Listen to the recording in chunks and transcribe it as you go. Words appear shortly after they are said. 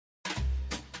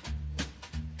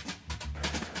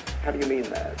How do you mean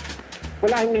that?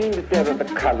 Well, I mean that there are the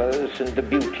colors and the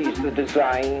beauties, the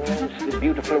designs, the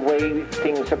beautiful way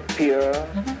things appear.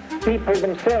 People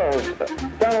themselves,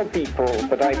 dull people,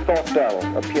 but I thought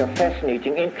dull, appear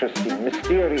fascinating, interesting,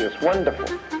 mysterious, wonderful.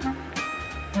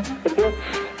 But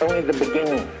that's only the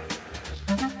beginning.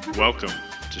 Welcome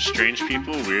to Strange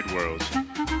People, Weird Worlds.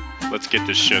 Let's get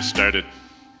this show started.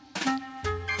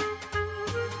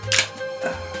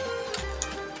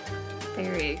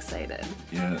 Very excited.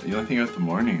 Yeah, the only thing about the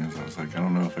morning is I was like, I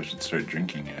don't know if I should start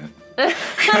drinking yet.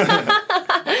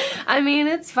 I mean,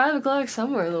 it's 5 o'clock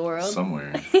somewhere in the world.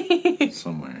 Somewhere. It's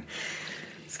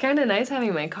kind of nice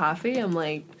having my coffee. I'm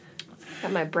like,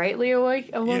 got my brightly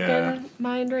awoken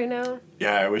mind right now.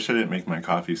 Yeah, I wish I didn't make my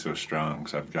coffee so strong,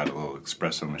 because I've got a little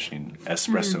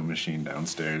espresso machine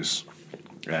downstairs.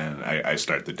 And I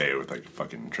start the day with like a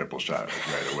fucking triple shot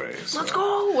right away. So, Let's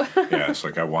go! Yeah, it's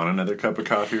like I want another cup of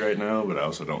coffee right now, but I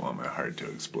also don't want my heart to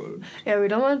explode. Yeah, we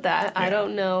don't want that. Yeah. I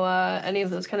don't know any of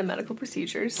those kind of medical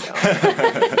procedures, so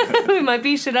we might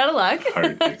be shit out of luck.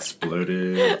 Heart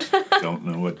exploded. Don't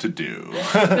know what to do.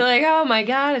 Be like, oh my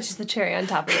god, it's just the cherry on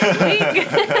top of the week.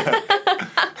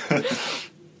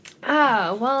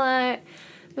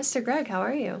 Mr. Greg, how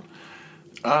are you?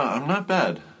 I'm not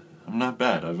bad.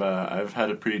 I've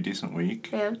had a pretty decent week.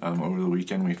 Yeah. Over the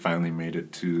weekend, we finally made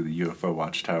it to the UFO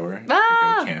Watchtower to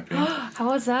go camping. How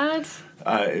was that?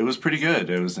 It was pretty good.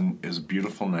 It was a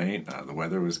beautiful night. The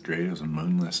weather was great. It was a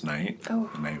moonless night. Oh.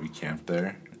 The night we camped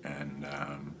there, and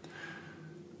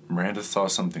Miranda saw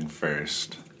something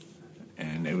first,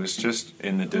 and it was just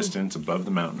in the distance above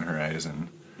the mountain horizon,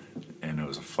 and it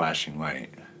was a flashing light.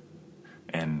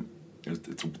 And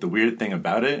the weird thing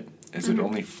about it is it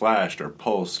only flashed or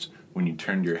pulsed when you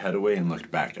turned your head away and looked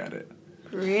back at it.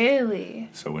 Really?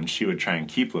 So when she would try and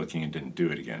keep looking, it didn't do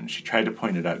it again. She tried to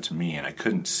point it out to me, and I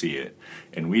couldn't see it.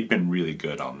 And we'd been really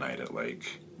good all night at,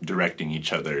 like, directing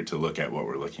each other to look at what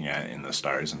we're looking at in the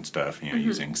stars and stuff, you know,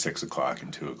 using 6 o'clock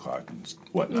and 2 o'clock and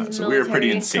whatnot. So we were pretty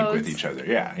in sync with each other.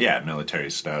 Yeah, military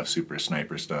stuff, super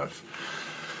sniper stuff.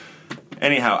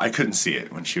 Anyhow, I couldn't see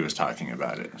it when she was talking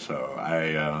about it. So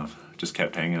I just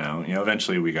kept hanging out. You know,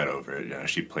 eventually we got over it. You know,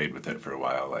 she played with it for a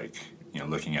while, like, you know,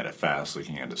 looking at it fast,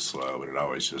 looking at it slow, but it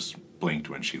always just blinked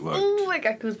when she looked. Oh, I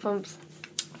got goosebumps.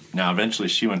 Now, eventually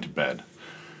she went to bed,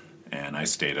 and I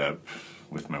stayed up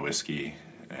with my whiskey,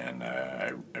 and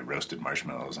I roasted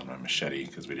marshmallows on my machete,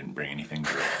 because we didn't bring anything. We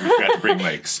forgot to bring,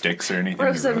 like, sticks or anything.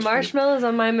 Roasted marshmallows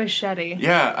on my machete.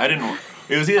 Yeah, I didn't...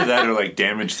 It was either that or, like,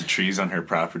 damage the trees on her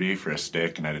property for a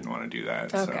stick, and I didn't want to do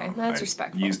that. Okay, so that's I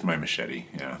respectful. Used my machete,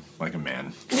 yeah, like a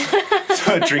man.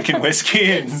 So drinking whiskey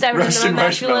and stepping roasting into my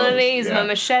masculinity, marshmallows. using my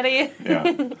machete.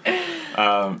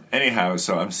 Yeah. Anyhow,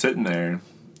 so I'm sitting there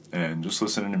and just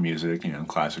listening to music, you know,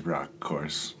 classic rock, of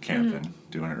course, camping,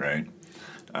 doing it right.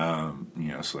 You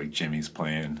know, so like Jimmy's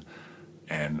playing,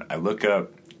 and I look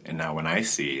up, and now when I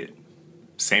see it,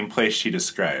 same place she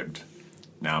described,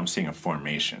 now I'm seeing a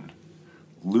formation.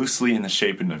 Loosely in the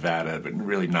shape of Nevada, but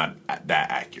really not that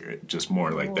accurate. Just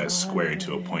more like that square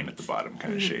to a point at the bottom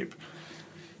kind of shape.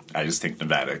 I just think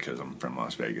Nevada because I'm from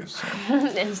Las Vegas. So.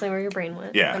 Instantly where your brain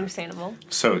went. Yeah. Understandable.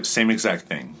 So, same exact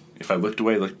thing. If I looked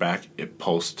away, looked back, it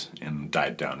pulsed and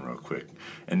died down real quick.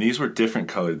 And these were different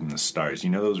colored than the stars. You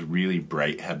know those really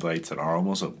bright headlights that are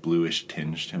almost a bluish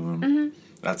tinge to them? Mm-hmm.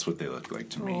 That's what they looked like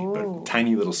to me. Ooh. But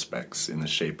tiny little specks in the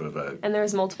shape of a... And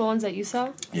there's multiple ones that you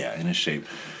saw? Yeah, in a shape.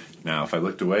 Now, if I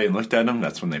looked away and looked at them,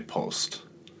 that's when they pulsed.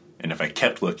 And if I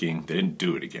kept looking, they didn't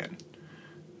do it again.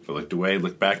 If I looked away,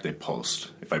 looked back, they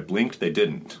pulsed. If I blinked, they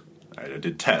didn't. I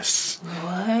did tests.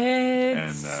 What?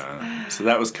 And so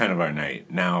that was kind of our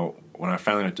night. Now, when I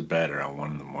finally went to bed around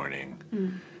 1 in the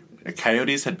morning, the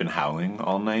coyotes had been howling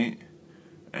all night.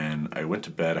 And I went to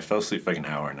bed. I fell asleep for like an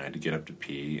hour, and I had to get up to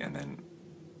pee. And then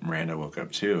Miranda woke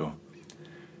up too.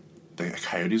 The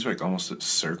coyotes were like almost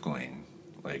circling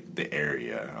like the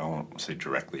area. I won't say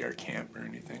directly our camp or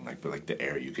anything, like, but like the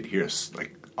area, you could hear us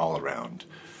like all around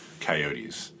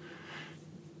coyotes.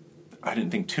 I didn't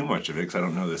think too much of it because I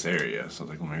don't know this area, so I was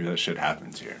like, well, maybe that shit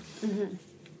happens here. Mm-hmm.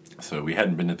 So we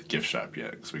hadn't been to the gift shop yet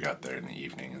because we got there in the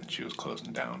evening and she was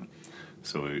closing down.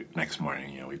 So next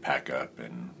morning, you know, we pack up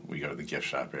and we go to the gift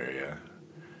shop area,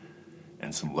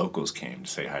 and some locals came to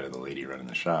say hi to the lady running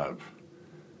the shop.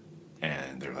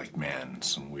 And they're like, man,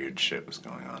 some weird shit was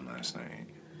going on last night.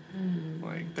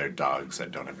 Like, their dogs that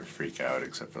don't ever freak out,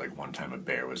 except for, like, one time a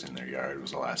bear was in their yard. It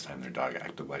was the last time their dog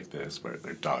acted like this, where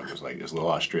their dog was, like, these little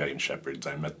Australian shepherds.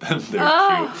 I met them. They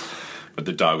were cute. But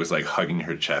the dog was, like, hugging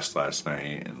her chest last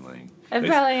night, and, like... I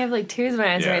probably have, like, tears in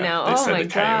my eyes right now. They said my the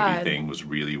coyote God. thing was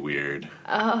really weird.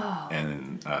 Oh.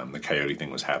 And the coyote thing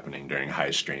was happening during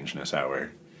high strangeness hour.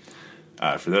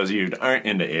 For those of you who aren't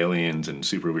into aliens and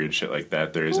super weird shit like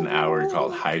that, there is an hour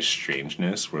called High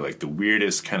Strangeness, where like the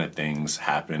weirdest kind of things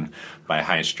happen. By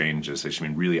high strangeness, I just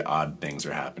mean really odd things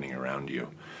are happening around you.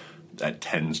 That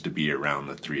tends to be around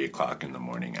the 3 o'clock in the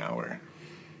morning hour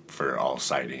for all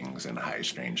sightings and high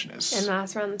strangeness. And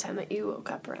that's around the time that you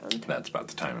woke up around. That's about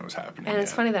the time it was happening. And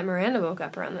it's funny that Miranda woke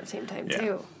up around that same time, Yeah.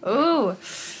 too. Ooh,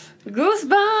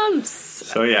 goosebumps!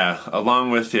 So yeah,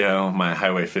 along with, my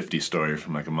Highway 50 story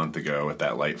from like a month ago with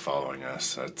that light following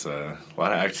us, that's a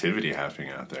lot of activity happening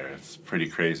out there. It's pretty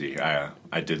crazy. I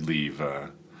did leave,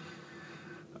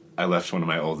 I left one of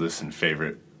my oldest and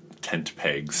favorite tent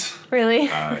pegs. Really?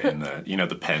 In the,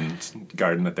 the pen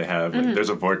garden that they have. Like, there's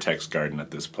a vortex garden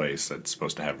at this place that's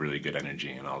supposed to have really good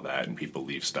energy and all that, and people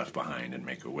leave stuff behind and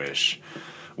make a wish.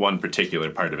 One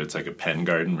particular part of it's like a pen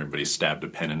garden where everybody stabbed a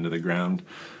pen into the ground.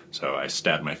 So I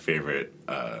stabbed my favorite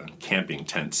camping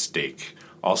tent stake,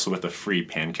 also with a free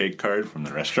pancake card from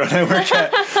the restaurant I work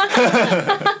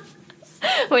at.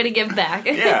 Way to give back.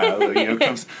 Yeah,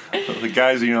 comes the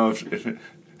guys.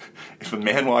 If a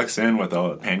man walks in with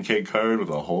a pancake card with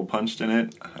a hole punched in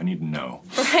it, I need to know.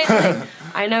 Right? Like,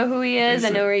 I know who he is. I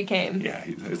know where he came. Yeah,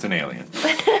 it's an alien.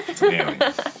 It's an alien.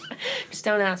 Just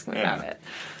don't ask him about it.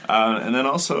 And then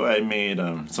also I made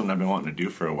something I've been wanting to do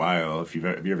for a while. Have you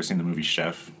ever seen the movie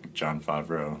Chef with Jon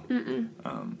Favreau?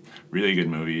 Really good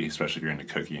movie, especially if you're into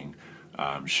cooking.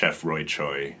 Chef Roy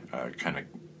Choi kind of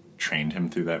trained him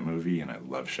through that movie, and I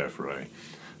love Chef Roy.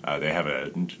 They have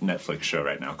a Netflix show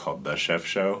right now called The Chef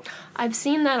Show. I've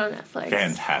seen that on Netflix.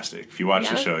 Fantastic. If you watch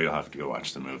the Yeah. show, you'll have to go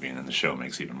watch the movie, and then the show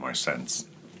makes even more sense.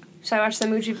 Should I watch the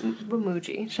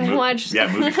Muji? Should I watch...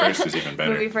 Yeah, movie first is even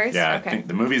better. Movie first? Yeah, Okay. I think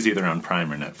the movie's either on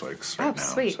Prime or Netflix right now. Oh,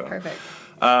 sweet. So. Perfect.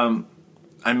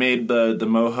 I made the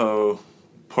mojo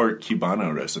pork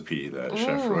cubano recipe that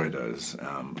Chef Roy does.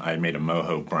 I made a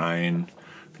mojo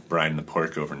brine the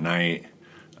pork overnight.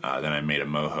 Then I made a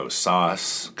mojo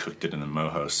sauce, cooked it in the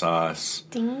mojo sauce.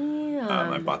 Damn.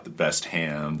 I bought the best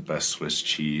ham, the best Swiss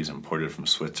cheese, imported from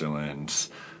Switzerland.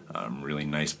 Really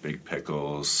nice big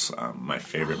pickles. My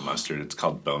favorite mustard, it's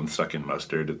called Bone Suckin'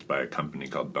 Mustard. It's by a company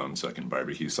called Bone Suckin'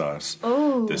 Barbecue Sauce.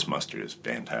 Oh. This mustard is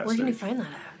fantastic. Where can you find that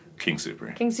at? King Super.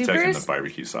 King It's like in Supers? the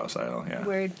barbecue sauce aisle, yeah.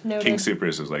 Word. Noted. King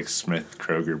Supers is like Smith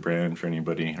Kroger brand for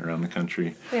anybody around the country. I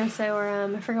was gonna say, or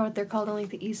I forgot what they're called on like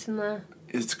the East and the...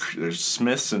 There's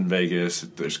Smiths in Vegas.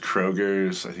 There's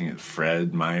Kroger's. I think it's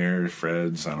Fred's.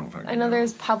 I don't fucking know. I know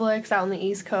there's Publix out on the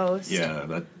East Coast.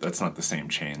 Yeah, that's not the same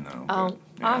chain though. Oh, but,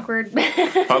 yeah. awkward.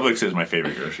 Publix is my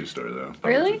favorite grocery store though.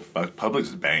 Really? Publix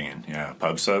is banging. Yeah,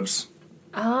 Pub Subs.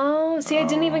 Oh, see, I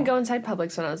didn't even go inside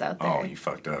Publix when I was out there. Oh, you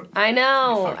fucked up. I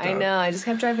know, You fucked I up. know. I just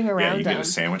kept driving around Yeah, you them. get a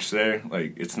sandwich there.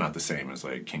 Like, it's not the same as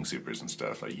like King Supers and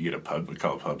stuff. Like, you get a pub. We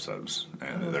call it Pub Subs,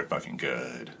 and they're fucking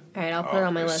good. All right, I'll put it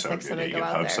on my they're list so next time good. I You go get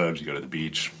out Pub there. Subs. You go to the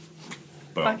beach.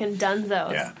 Boom. Fucking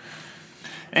dunzos. Yeah.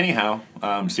 Anyhow,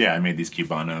 so yeah, I made these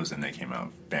cubanos and they came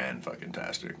out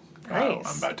fan-fucking-tastic. Nice.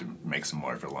 I'm about to make some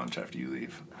more for lunch after you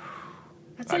leave.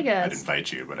 That's like a... I'd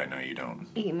invite you, but I know you don't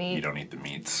Eat meat. You don't eat the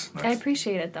meats. I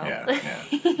appreciate it, though. Yeah.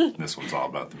 This one's all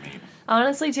about the meat.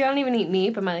 Honestly, too, I don't even eat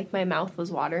meat, but my mouth was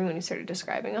watering when you started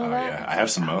describing all Oh that. yeah, I have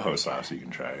some mojo sauce you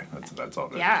can try. That's all.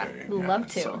 Yeah, vegetarian. love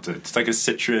to. So it's like a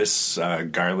citrus,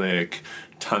 garlic,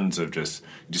 tons of just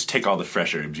take all the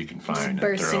fresh herbs you can find and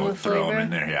bursting with throw them flavor. in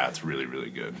there. Yeah, it's really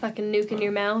really good. Fucking nuke in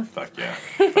your mouth. Fuck yeah.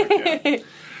 Fuck yeah.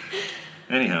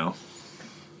 Anyhow,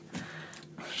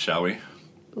 shall we?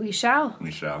 We shall.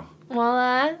 We shall.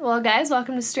 Well, guys,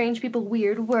 welcome to Strange People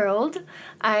Weird World.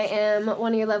 I am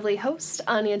one of your lovely hosts,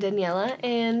 Anya Daniela,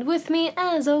 and with me,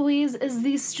 as always, is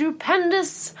the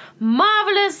stupendous,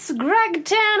 marvelous Greg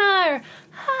Tanner.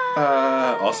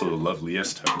 Also the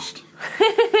loveliest host.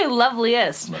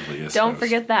 Loveliest. Don't host.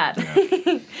 forget that.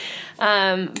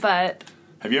 Yeah. But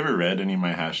Have you ever read any of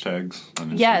my hashtags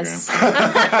on Instagram? yes,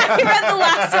 I read the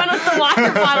last one with the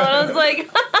water bottle, and I was like.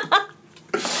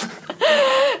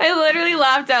 I literally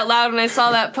laughed out loud when I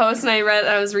saw that post, and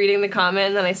I was reading the comment,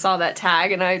 and then I saw that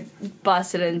tag, and I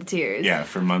busted into tears. Yeah,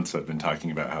 for months I've been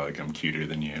talking about how like I'm cuter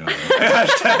than you,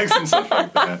 hashtags and stuff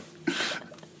like that.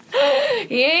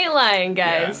 He ain't lying,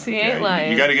 guys. He ain't lying.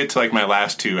 You got to get to like my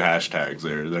last two hashtags.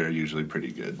 They're usually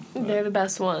pretty good. They're the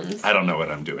best ones. I don't know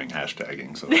what I'm doing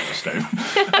hashtagging, so I'll just start.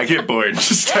 I get bored and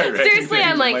just start writing Seriously,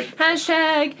 things. I'm like,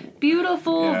 hashtag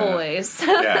beautiful Yeah. voice.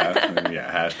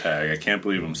 yeah, hashtag. I can't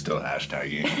believe I'm still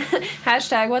hashtagging.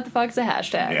 Hashtag what the fuck's a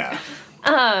hashtag? Yeah.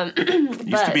 It used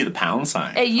to but- be the pound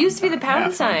sign. It used to be the pound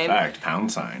Fun sign. fact,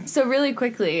 pound sign. So really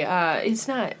quickly, it's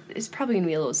probably going to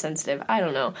be a little sensitive. I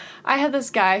don't know. I had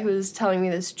this guy who was telling me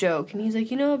this joke, and he's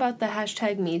like, you know about the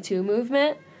hashtag Me Too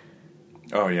movement?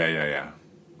 Oh, yeah.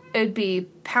 it'd be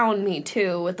pound me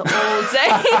too with the old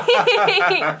saying.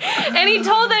 And he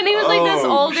told that, and he was like this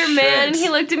older man. He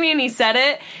looked at me and he said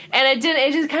it, and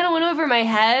it just kind of went over my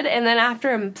head. And then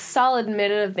after a solid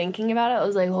minute of thinking about it, I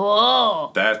was like,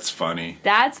 whoa. That's funny.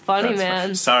 That's funny, man.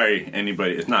 Funny. Sorry,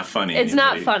 anybody. It's not funny. It's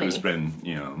not funny. Who's been,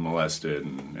 molested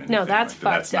and no, that's like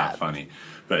fucked That's up. not funny.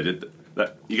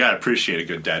 But you gotta appreciate a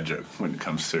good dad joke when it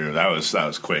comes through. That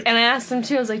was quick. And I asked him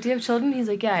too. I was like, "Do you have children?" He's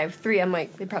like, "Yeah, I have 3." I'm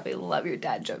like, "They probably love your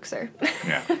dad joke, sir."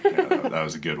 Yeah, that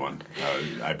was a good one.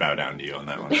 I bow down to you on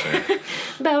that one, sir.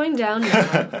 Bowing down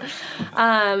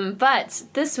now. But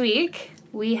this week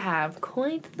we have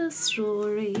quite the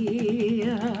story.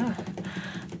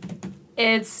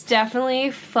 It's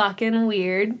definitely fucking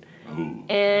weird. Ooh,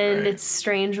 and right. it's a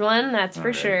strange one, that's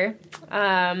for sure.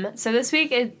 So this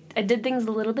week I did things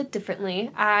a little bit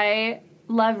differently. I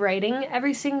love writing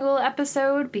every single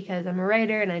episode because I'm a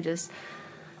writer and I just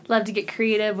love to get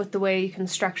creative with the way you can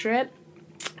structure it.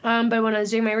 But when I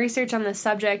was doing my research on this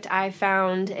subject, I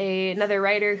found another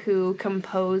writer who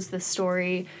composed the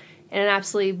story in an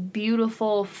absolutely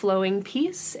beautiful, flowing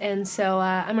piece. And so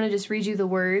I'm going to just read you the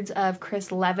words of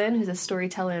Chris Levin, who's a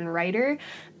storyteller and writer.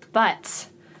 But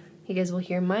you guys will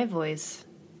hear my voice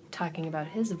talking about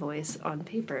his voice on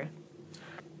paper.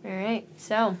 Alright,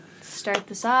 so let's start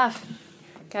this off.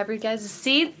 Grab your guys'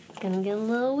 seats. It's gonna get a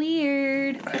little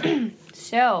weird.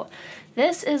 So,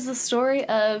 this is the story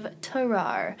of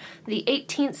Tarare, the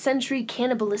 18th century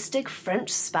cannibalistic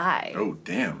French spy. Oh,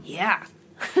 damn. Yeah.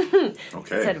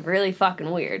 Okay. Said really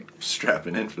fucking weird.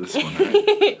 Strapping in for this one,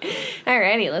 right?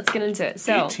 Alrighty, let's get into it.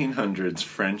 So 1800s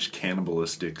French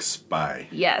cannibalistic spy.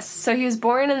 yes, so he was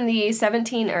born in the late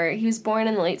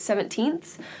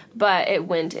 17th, but it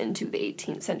went into the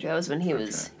 18th century. That was when he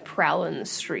was prowling the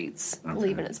streets,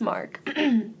 leaving his mark.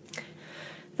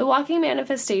 The walking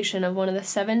manifestation of one of the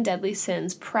 7 deadly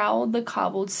sins prowled the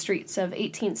cobbled streets of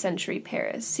 18th century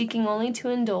Paris, seeking only to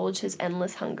indulge his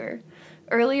endless hunger.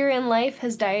 Earlier in life,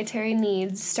 his dietary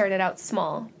needs started out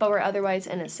small, but were otherwise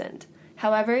innocent.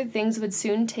 However, things would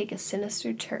soon take a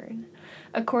sinister turn.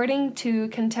 According to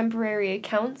contemporary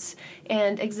accounts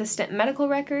and existent medical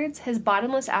records, his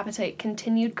bottomless appetite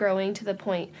continued growing to the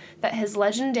point that his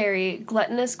legendary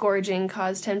gluttonous gorging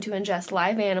caused him to ingest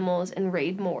live animals and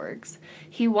raid morgues.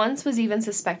 He once was even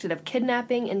suspected of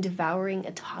kidnapping and devouring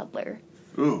a toddler.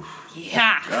 Ooh.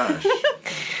 Yeah. Gosh.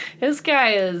 This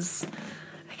guy is...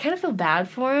 I kind of feel bad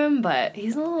for him, but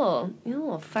he's a little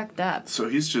fucked up. So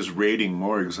he's just raiding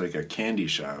morgues like a candy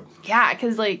shop. Yeah,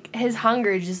 because, his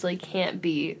hunger just, can't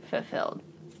be fulfilled.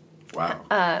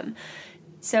 Wow.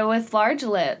 So with large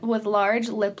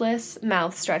lipless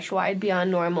mouth stretched wide beyond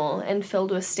normal and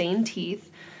filled with stained teeth,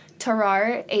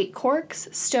 Tarare ate corks,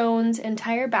 stones,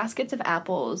 entire baskets of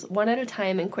apples, one at a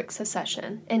time in quick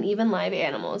succession, and even live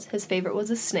animals. His favorite was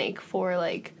a snake for,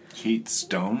 He ate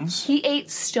stones? He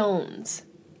ate stones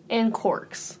and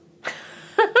corks.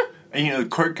 And, the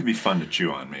cork could be fun to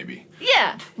chew on, maybe.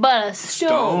 Yeah, but a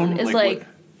stone is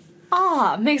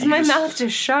makes my mouth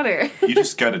just shudder. You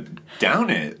just gotta down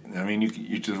it. I mean,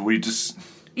 You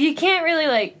can't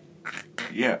really,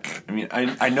 Yeah, I mean,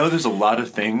 I know there's a lot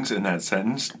of things in that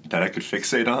sentence that I could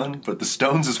fixate on, but the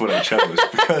stones is what I chose,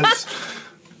 because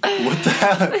what the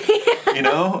hell?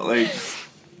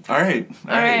 All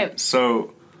right.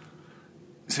 So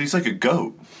he's like a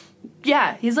goat.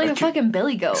 Yeah, he's like a fucking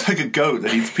billy goat. It's like a goat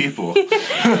that eats people.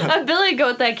 A billy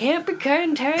goat that can't be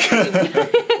contained.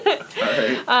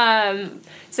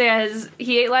 So yeah,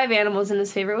 he ate live animals, and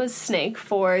his favorite was snake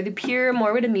for the pure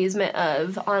morbid amusement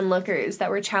of onlookers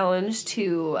that were challenged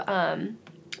to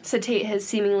satiate his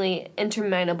seemingly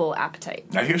interminable appetite.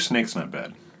 I hear snake's not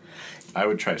bad. I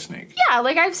would try snake. Yeah,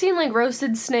 I've seen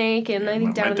roasted snake, and I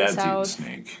think down in the south. My dad's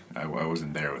eaten snake. I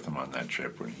wasn't there with him on that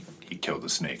trip when he killed a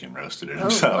snake and roasted it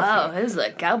himself. Oh wow, this is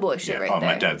like cowboy shit right there. Oh,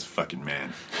 my dad's a fucking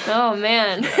man. Oh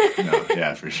man.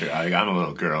 Yeah, for sure. I'm a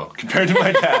little girl compared to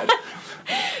my dad.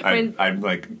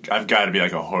 I've got to be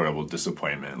like a horrible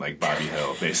disappointment, like Bobby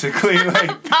Hill, basically.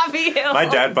 Bobby Hill. My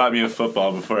dad bought me a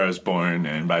football before I was born,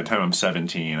 and by the time I'm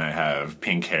 17, I have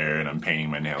pink hair and I'm painting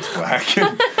my nails black.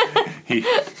 And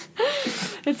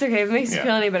It's okay. If it makes you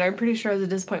feel any better, I'm pretty sure it was a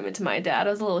disappointment to my dad. I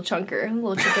was a little chunker, a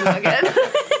little chicken nugget.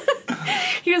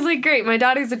 He was like, great, my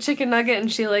daughter's a chicken nugget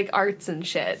and she arts and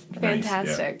shit.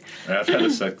 Fantastic. Nice, yeah. I've had a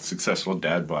successful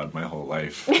dad bod my whole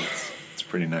life. It's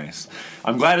pretty nice.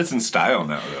 I'm glad it's in style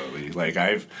now, though, Lee.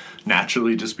 I've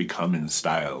naturally just become in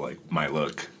style, my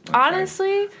look.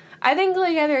 Honestly, I think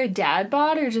either a dad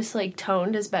bod or just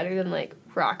toned is better than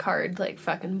rock hard, like,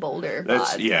 fucking boulder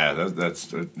That's bod.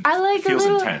 that's I like feels a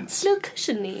little, intense. little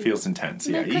cutiony. Feels intense.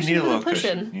 Yeah, Little you need a little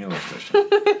cushion. cushion. You need a little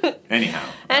cushion. Anyhow.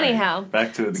 Anyhow. Right.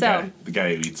 Back to the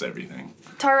guy who eats everything.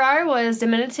 Tarar was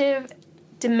diminutive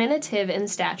in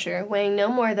stature, weighing no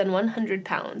more than 100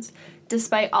 pounds.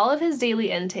 Despite all of his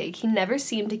daily intake, he never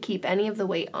seemed to keep any of the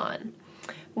weight on.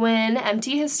 When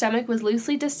empty, his stomach was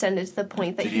loosely distended to the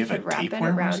point that he could wrap it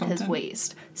around his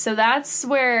waist. So that's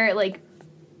where, like,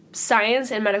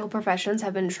 science and medical professions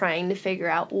have been trying to figure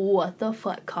out what the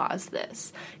fuck caused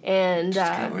this. And,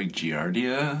 Just got, like,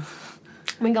 Giardia?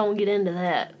 we're gonna get into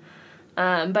that.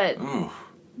 But Ooh.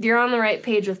 you're on the right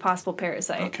page with possible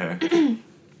parasite. Okay.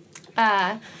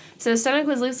 So his stomach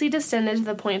was loosely distended to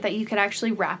the point that you could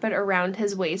actually wrap it around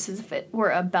his waist as if it were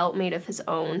a belt made of his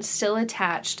own, still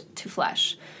attached to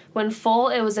flesh. When full,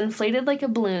 it was inflated like a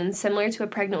balloon, similar to a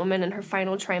pregnant woman in her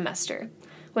final trimester.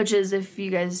 Which is, if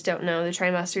you guys don't know, the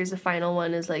trimester is the final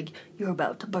one, is like, you're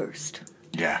about to burst.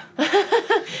 Yeah.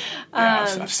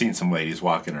 I've seen some ladies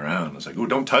walking around. It's like, oh,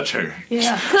 don't touch her.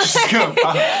 Yeah. She's gonna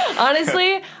pop.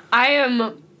 Honestly, I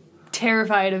am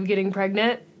terrified of getting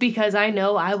pregnant because I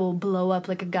know I will blow up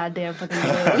like a goddamn fucking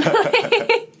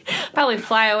balloon. Probably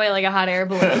fly away like a hot air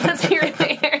balloon. Let's be real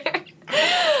here.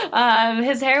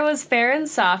 His hair was fair and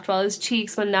soft, while his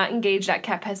cheeks, when not engaged at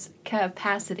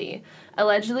capacity,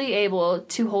 allegedly able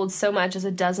to hold so much as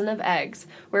a dozen of eggs,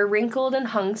 were wrinkled and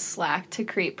hung slack to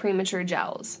create premature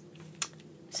jowls.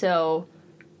 So,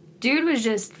 dude was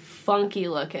just funky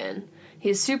looking.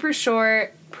 He's super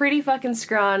short, pretty fucking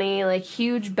scrawny, like,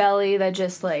 huge belly that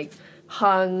just, like,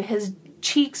 hung. His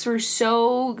cheeks were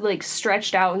so, like,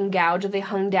 stretched out and gouged that they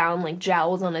hung down like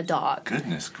jowls on a dog.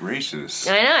 Goodness gracious.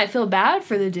 I know, I feel bad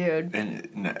for the dude. And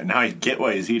now I get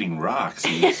why he's eating rocks.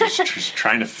 He's just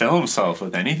trying to fill himself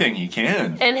with anything he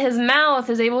can. And his mouth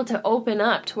is able to open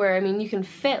up to where, I mean, you can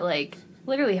fit, like,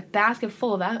 literally a basket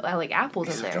full of, like, apples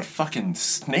in there. He's like a fucking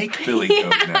snake billy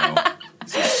goat now.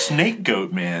 He's a snake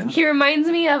goat, man. He reminds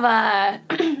me of,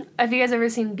 have you guys ever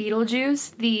seen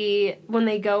Beetlejuice? When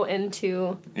they go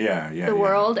into the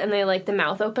world and they, like, the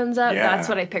mouth opens up? Yeah. That's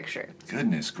what I picture.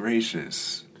 Goodness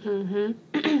gracious.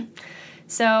 Mm-hmm.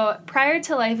 So, prior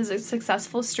to life as a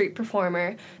successful street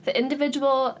performer, the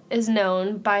individual is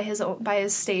known by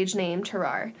his stage name,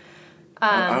 Tarar.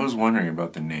 I was wondering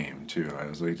about the name, too. I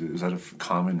was like, is that a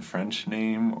common French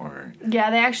name, or...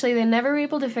 Yeah, they never were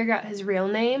able to figure out his real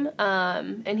name,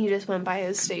 and he just went by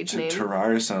his stage name.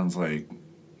 Tarar sounds like,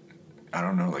 I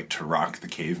don't know, like Turok the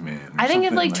Caveman. I think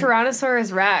it's like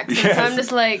Tyrannosaurus Rex. Yes. So I'm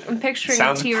just like, I'm picturing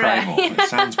a T-Rex. Primal. It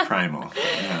sounds primal.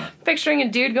 Yeah. Picturing a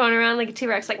dude going around like a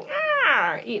T-Rex, like,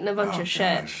 eating a bunch of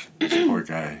shit. Gosh. This poor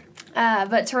guy.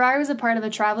 But Tarar was a part of a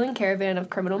traveling caravan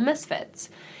of criminal misfits.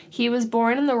 He was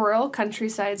born in the rural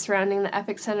countryside surrounding the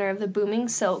epicenter of the booming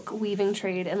silk weaving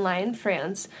trade in Lyon,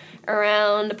 France,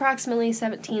 around approximately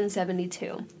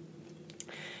 1772.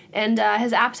 And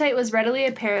his appetite was readily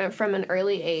apparent from an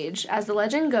early age. As the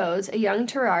legend goes, a young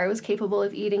Tarar was capable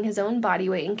of eating his own body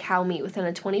weight in cow meat within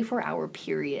a 24-hour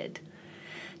period.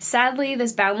 Sadly,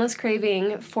 this boundless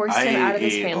craving forced him out of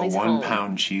his family's home. I ate a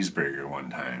 1-pound cheeseburger one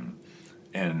time,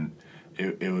 and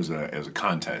it was a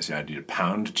contest. You had to eat a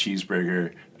pound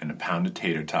cheeseburger and a pound of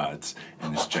tater tots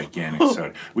and this gigantic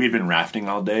soda. We had been rafting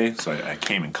all day, so I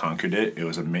came and conquered it. It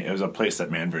was a place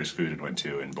that Man vs. Food had went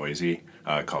to in Boise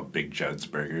called Big Judd's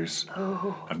Burgers.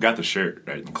 Oh. I've got the shirt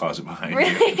right in the closet behind you.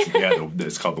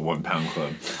 It's called the 1 Pound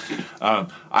Club.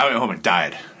 I went home and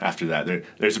died after that.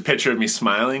 There's a picture of me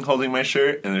smiling, holding my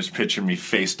shirt, and there's a picture of me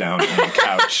face down on the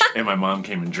couch, and my mom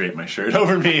came and draped my shirt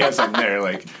over me as I'm there,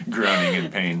 like, groaning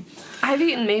in pain. I've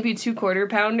eaten maybe 2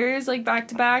 quarter-pounders, like,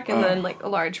 back-to-back, and then, like, a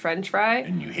large French fry.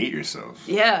 And you hate yourself.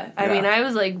 Yeah. I mean, I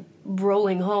was, like,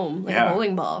 rolling home, like a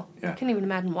bowling ball. Yeah. I couldn't even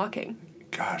imagine walking.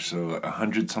 Gosh, so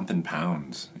 100-something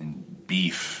pounds in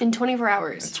beef. In 24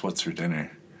 hours. That's what's for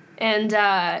dinner.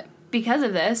 And, because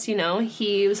of this, you know,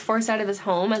 he was forced out of his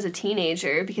home as a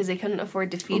teenager because they couldn't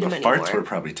afford to feed him anymore. The farts were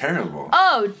probably terrible.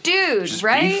 Oh, dude, just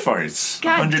right? Beef farts.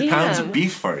 God 100 damn. pounds of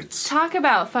beef farts. Talk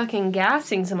about fucking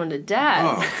gassing someone to death.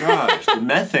 Oh, gosh. The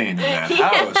methane in that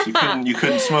house. You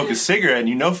couldn't smoke a cigarette, and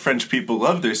you know French people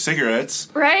love their cigarettes.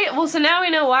 Right? Well, so now we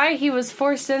know why he was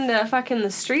forced into fucking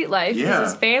the street life.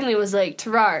 Because his family was like,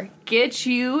 Tarar, get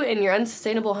you and your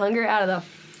unsustainable hunger out of the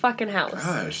fucking house.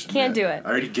 Gosh. Can't do it. I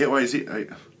already get why he's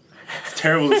eating... It's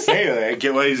terrible to say. I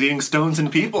get why he's eating stones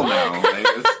and people now.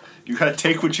 You gotta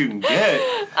take what you can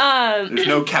get. There's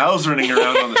no cows running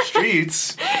around on the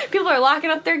streets. People are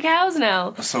locking up their cows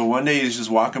now. So one day he's just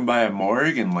walking by a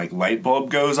morgue and, like, light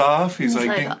bulb goes off. He's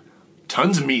like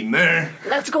tons of meat in there.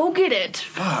 Let's go get it.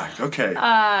 Fuck, okay.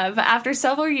 But after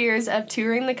several years of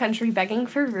touring the country begging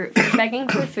for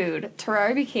food,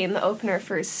 Tarrar became the opener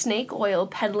for snake oil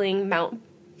peddling Mount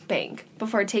Bank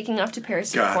before taking off to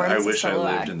Paris to perform God, I as a wish I solo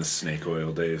lived act. in the snake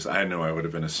oil days. I know I would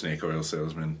have been a snake oil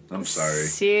salesman. I'm sorry.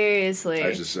 Seriously.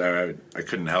 I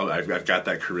couldn't help. I've got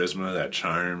that charisma, that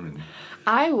charm, and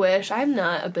I wish. I'm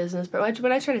not a business, but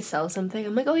when I try to sell something,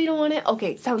 I'm like, oh, you don't want it?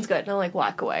 Okay, sounds good. And I'll, like,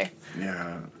 walk away.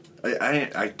 yeah.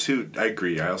 I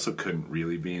agree. I also couldn't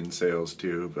really be in sales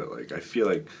too, but like I feel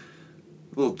like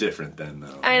a little different then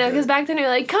though. I know, because back then you're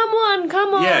like, come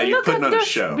on. Yeah, you're look putting at on a this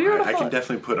show. I beautiful- can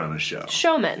definitely put on a show.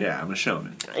 Showman. Yeah, I'm a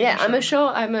showman. Yeah, I'm a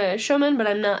showman, but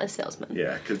I'm not a salesman.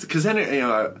 Yeah, because I'm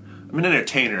an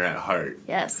entertainer at heart.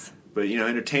 Yes. But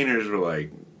entertainers were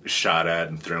like shot at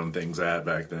and thrown things at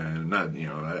back then. Not,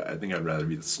 I think I'd rather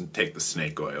take the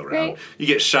snake oil route. Right. You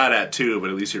get shot at too,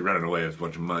 but at least you're running away with a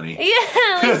bunch of money.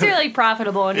 Yeah, at least you're like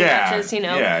profitable and you're not just,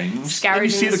 Yeah, scourging you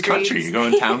see the country. streets. You're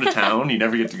going town to town. You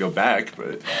never get to go back,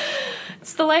 but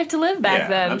It's the life to live back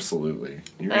then. absolutely.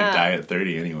 You're gonna die at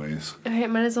 30 anyways. Alright,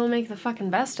 might as well make the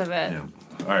fucking best of it. Yeah.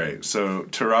 All right. So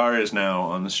Tarrar is now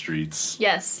on the streets.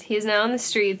 Yes, he's now on the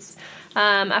streets.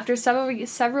 After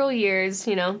several years,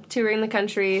 touring the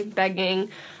country, begging,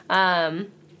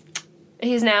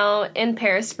 he's now in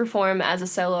Paris to perform as a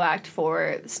solo act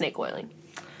for snake oiling.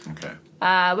 Okay.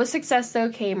 With success, though,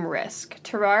 came risk.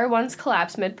 Tarrar once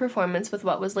collapsed mid-performance with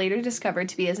what was later discovered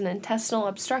to be as an intestinal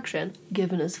obstruction,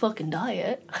 given his fucking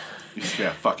diet. He's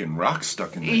got fucking rocks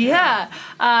stuck in there. Yeah,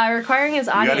 requiring his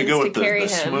You audience gotta go with to the carry him.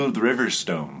 smooth river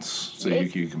stones so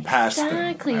you can pass them.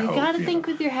 Exactly, I you hope, gotta know. think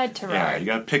with your head, Tarrar. Yeah, you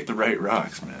gotta pick the right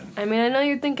rocks, man. I mean, I know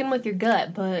you're thinking with your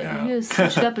gut, but Yeah. you just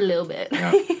switch it up a little bit.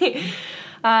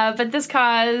 Yeah. But this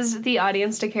caused the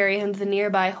audience to carry him to the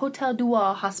nearby Hotel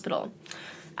Dual Hospital.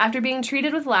 After being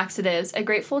treated with laxatives, a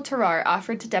grateful Tarrar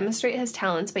offered to demonstrate his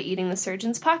talents by eating the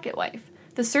surgeon's pocket wife.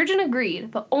 The surgeon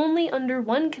agreed, but only under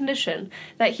one condition,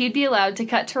 that he'd be allowed to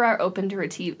cut Tarrar open to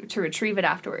retrieve it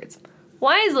afterwards.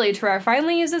 Wisely, Tarrar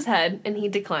finally used his head, and he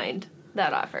declined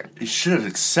that offer. He should have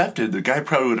accepted. The guy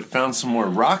probably would have found some more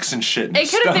rocks and shit in They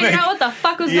his could have stomach. figured out what the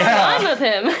fuck was going on with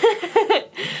him.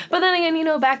 But then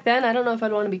again, back then, I don't know if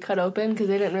I'd want to be cut open because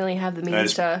they didn't really have the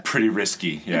means That's to... pretty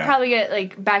risky. Yeah. You'd probably get,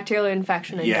 like, bacterial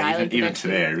infection and die, Yeah, like, the even next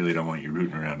today, I week. really don't want you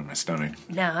rooting around in my stomach.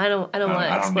 No, I don't want I don't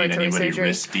need exploratory anybody surgery.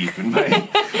 wrist deep in my.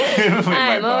 in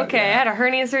my I'm body. okay. I had a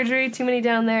hernia surgery, too many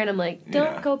down there, and I'm like, don't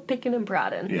Yeah. go picking and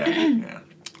prodding. Yeah.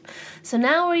 So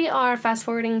now we are fast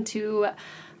forwarding to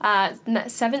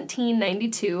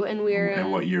 1792, and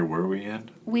And what year were we in?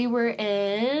 we were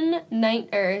in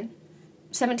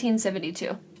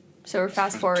 1772. So we're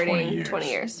fast forwarding 20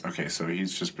 years. Okay, so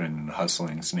he's just been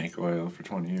hustling snake oil for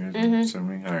 20 years, Mm-hmm. I'm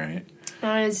assuming. All right.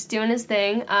 He's doing his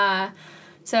thing.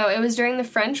 So it was during the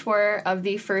French War of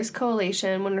the First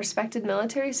Coalition when respected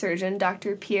military surgeon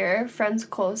Dr. Pierre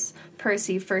François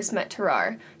Percy first met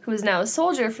Tarrar, who is now a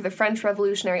soldier for the French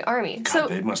Revolutionary Army. God,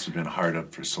 they must have been hard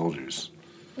up for soldiers.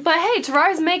 But hey,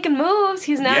 Tarrar's making moves.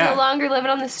 He's now no longer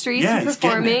living on the streets and he's getting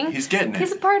performing. it. He's getting it.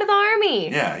 He's a part of the army.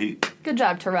 Yeah, Good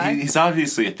job, Tarrar. he's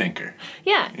obviously a thinker.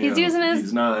 Yeah, he's using his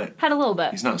He's not. head a little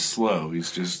bit. He's not slow.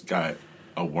 He's just got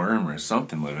a worm or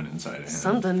something living inside of him.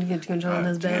 Something to get control of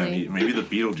his Damn, belly. maybe the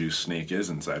Beetlejuice snake is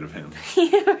inside of him.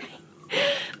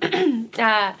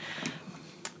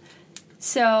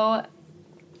 So,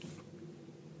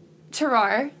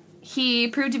 Tarrar, he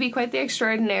proved to be quite the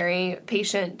extraordinary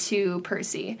patient to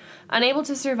Percy. Unable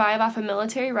to survive off of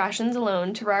military rations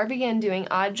alone, Tarrar began doing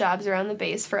odd jobs around the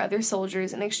base for other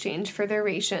soldiers in exchange for their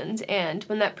rations, and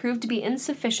when that proved to be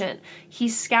insufficient, he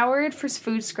scoured for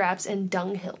food scraps in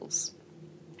dunghills.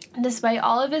 Despite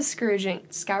all of his scrounging,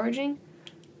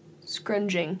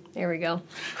 there we go.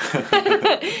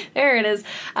 There it is.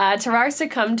 Tarrar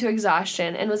succumbed to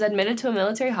exhaustion and was admitted to a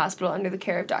military hospital under the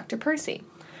care of Dr. Percy.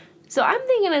 So I'm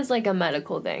thinking it's like a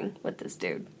medical thing with this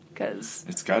dude, because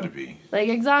It's got to be. like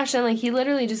exhaustion, like he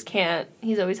literally just can't.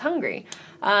 He's always hungry.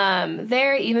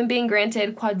 There, even being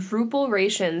granted quadruple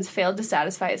rations failed to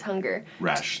satisfy his hunger.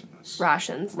 Rations.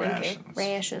 Rations, thank you.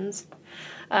 Rations.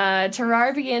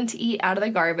 Tarrar began to eat out of the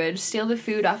garbage, steal the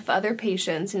food off of other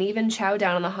patients, and even chow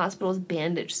down on the hospital's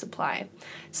bandage supply.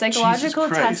 Psychological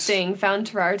Jesus Christ. testing found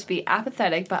Tarrar to be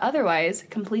apathetic, but otherwise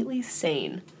completely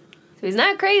sane. So he's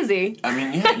not crazy. I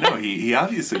mean, yeah, no, he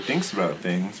obviously thinks about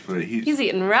things, but He's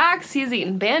eating rocks, he's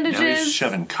eating bandages. now he's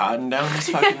shoving cotton down his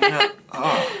fucking mouth.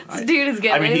 Oh, This dude is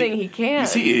getting anything he can. You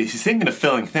see, he's thinking of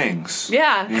filling things.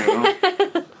 Yeah. You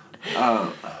know?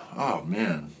 Oh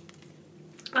man.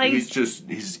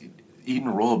 He's eating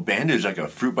a roll of bandage like a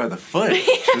fruit by the foot.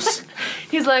 Just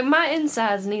He's like, my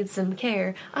insides need some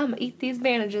care. I'm gonna eat these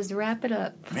bandages to wrap it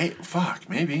up.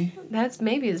 Maybe. That's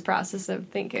maybe his process of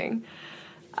thinking.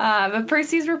 But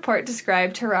Percy's report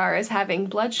described Terrar as having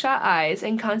bloodshot eyes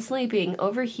and constantly being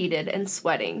overheated and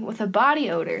sweating, with a body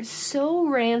odor so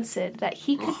rancid that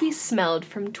he could be smelled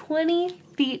from 20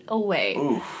 feet away.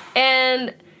 Ooh.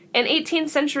 And in 18th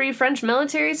century French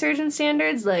military surgeon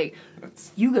standards, like,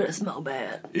 you gotta smell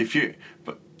bad.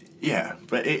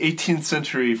 But 18th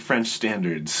century French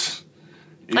standards.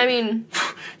 I mean,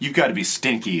 you've got to be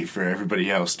stinky for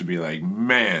everybody else to be like,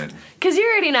 man. Because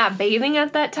you're already not bathing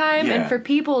at that time, Yeah. and for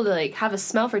people to, like, have a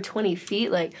smell for 20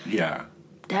 feet, like, Yeah.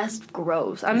 that's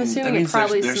gross. I'm assuming it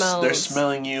probably smells. They're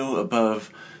smelling you above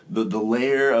the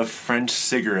layer of French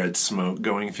cigarette smoke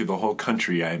going through the whole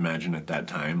country, I imagine, at that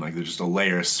time. Like, there's just a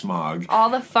layer of smog. All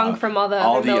the funk from all the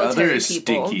other military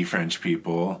people. Stinky French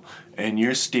people. And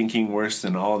you're stinking worse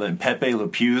than all them. Pepe Le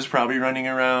Pew's probably running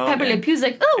around. Pepe Le Pew's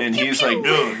like, oh, and pew, he's pew. like,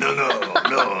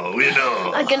 no, we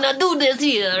know. I cannot do this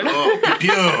here. Oh, pew,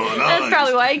 pew. No, That's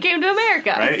probably why he came to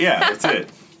America. Right? Yeah, that's it.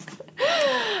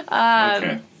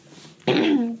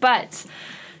 Okay. But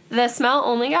the smell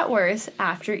only got worse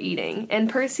after eating, and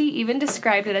Percy even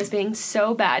described it as being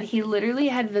so bad he literally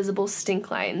had visible stink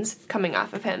lines coming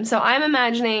off of him. So I'm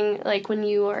imagining, like, when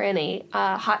you are in a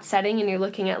hot setting and you're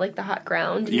looking at, like, the hot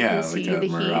ground, you can see like a the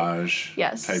mirage. heat.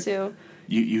 Yes, type. so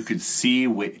You could see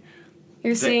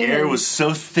you're seeing the air his, was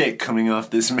so thick coming off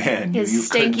this man. his you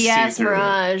couldn't stinky see ass through it.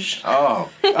 mirage. Oh,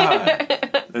 God.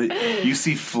 You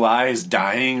see flies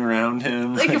dying around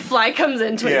him. Like a fly comes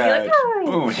into it, yeah, you're like, "Oh."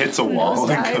 boom, hits a wall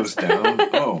and Nosedives. goes down.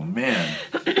 Oh,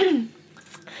 man.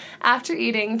 After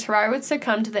eating, Terrar would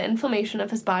succumb to the inflammation of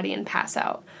his body and pass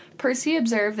out. Percy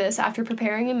observed this after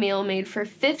preparing a meal made for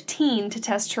 15 to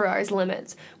test Terrar's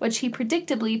limits, which he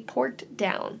predictably porked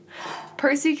down.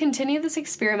 Percy continued this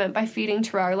experiment by feeding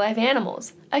Terrar live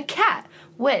animals, a cat,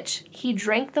 which he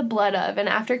drank the blood of, and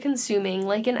after consuming,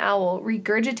 like an owl,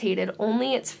 regurgitated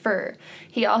only its fur.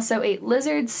 He also ate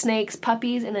lizards, snakes,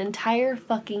 puppies, and an entire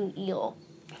fucking eel.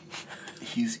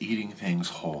 He's eating things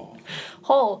whole.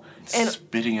 Whole. And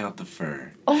spitting out the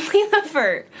fur. only the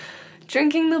fur.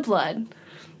 Drinking the blood.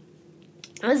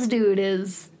 This dude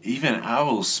is... Even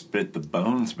owls spit the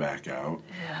bones back out.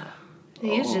 Yeah.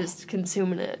 He's just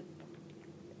consuming it.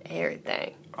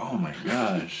 Everything. Oh my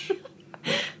gosh.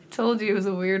 Told you it was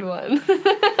a weird one.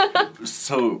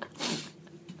 So,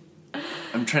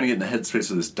 I'm trying to get in the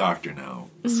headspace of this doctor now.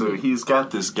 So he's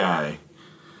got this guy.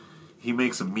 He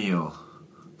makes a meal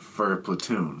for a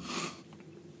platoon.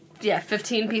 Yeah,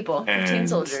 15 people. 15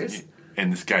 soldiers.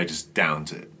 And this guy just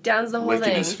downs it. Downs the whole licking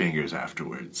thing. his fingers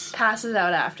afterwards. Passes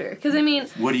out after. Because, I mean...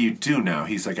 What do you do now?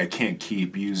 He's like, I can't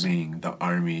keep using the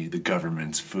army, the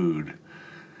government's food.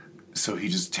 So he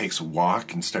just takes a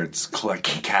walk and starts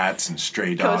collecting cats and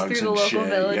stray dogs Goes through the and local shit.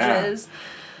 villages. Yeah.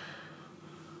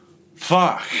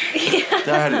 Fuck.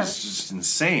 That is just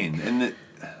insane. And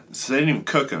so they didn't even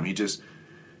cook him. He just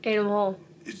Ate them whole.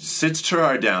 sits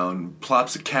Terrar down,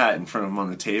 plops a cat in front of him on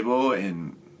the table,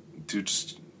 and dude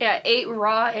just... Yeah, 8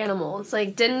 raw animals.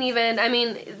 Like, didn't even... I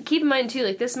mean, keep in mind, too,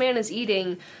 like, this man is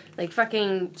eating, like,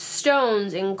 fucking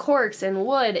stones and corks and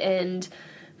wood and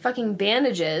fucking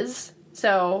bandages.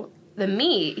 So, the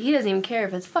meat, he doesn't even care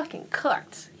if it's fucking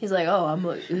cooked. He's like, oh, I'm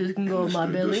like, this can go in my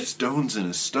belly. The stones in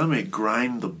his stomach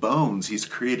grind the bones. He's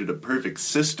created a perfect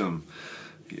system,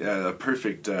 a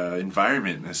perfect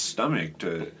environment in his stomach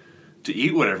to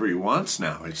eat whatever he wants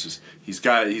now. It's just he's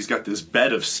got this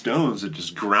bed of stones that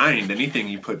just grind anything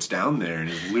he puts down there, and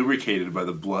is lubricated by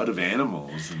the blood of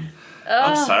animals. And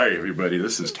I'm sorry, everybody,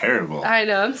 this is terrible. I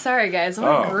know, I'm sorry, guys.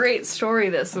 What a great story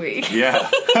this week. Yeah.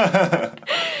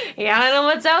 Yeah, I don't know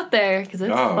what's out there, because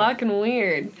it's Oh. fucking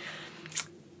weird.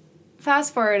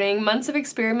 Fast forwarding, months of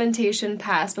experimentation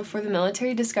passed before the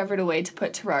military discovered a way to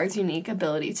put Terrar's unique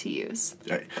ability to use.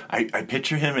 I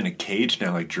picture him in a cage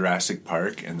now, like Jurassic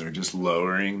Park, and they're just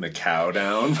lowering the cow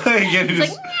down. And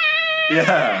just,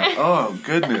 yeah. Oh,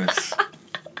 goodness.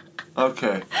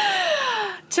 Okay.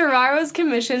 Terrar was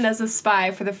commissioned as a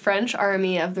spy for the French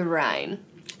army of the Rhine.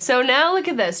 So now look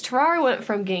at this. Terrar went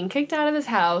from getting kicked out of his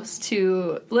house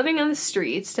to living on the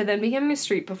streets to then becoming a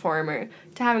street performer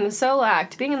to having a solo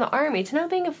act to being in the army to now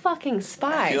being a fucking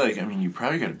spy. I feel like, you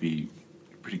probably got to be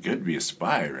pretty good to be a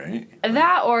spy, right?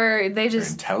 That or they Or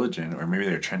just intelligent, or maybe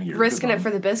they're trying to get risking rid it of for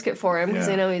him. the biscuit for him because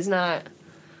Yeah. they know he's not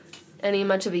any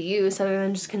much of a use other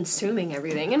than just consuming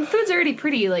everything. And food's already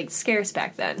pretty, like, scarce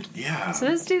back then. Yeah. So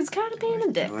this dude's kind of being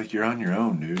a dick. Like, you're on your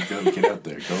own, dude. Go get out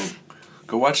there.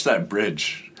 Go watch that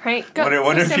bridge. Right?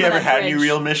 Wonder if swim he on ever that had any bridge.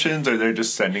 real missions, or they're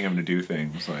just sending him to do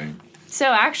things. Like, So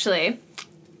actually,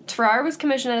 Terrar was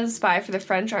commissioned as a spy for the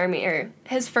French army.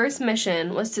 His first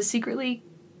mission was to secretly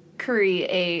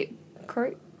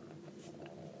backtrack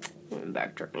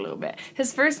a little bit.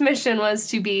 His first mission was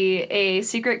to be a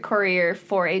secret courier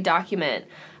for a document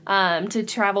to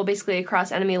travel basically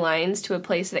across enemy lines to a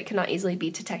place that cannot easily be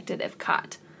detected if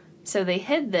caught. So they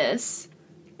hid this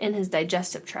in his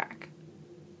digestive tract.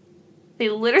 They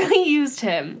literally used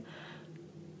him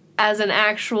as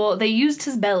they used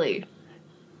his belly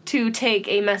to take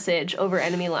a message over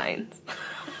enemy lines.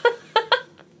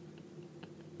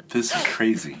 This is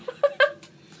crazy.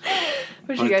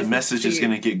 But the message is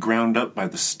going to get ground up by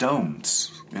the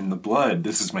stones in the blood.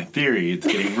 This is my theory. It's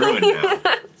getting ruined now.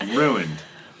 Ruined.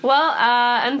 Well,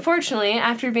 unfortunately,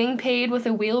 after being paid with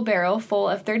a wheelbarrow full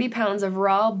of 30 pounds of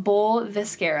raw bull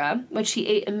viscera, which he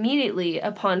ate immediately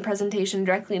upon presentation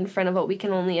directly in front of what we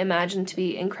can only imagine to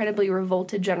be incredibly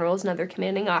revolted generals and other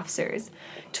commanding officers,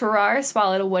 Terrar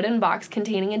swallowed a wooden box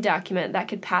containing a document that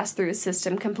could pass through his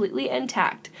system completely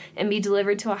intact and be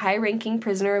delivered to a high-ranking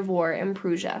prisoner of war in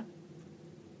Perugia.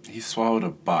 He swallowed a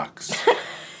box.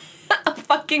 A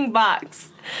fucking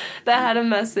box that had a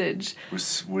message.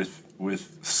 With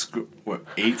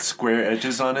 8 square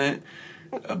edges on it?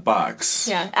 A box.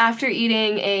 Yeah, after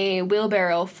eating a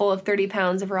wheelbarrow full of 30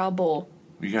 pounds of raw bull.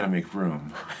 We gotta make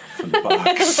room for the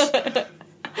box.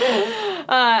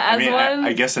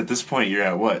 I guess at this point you're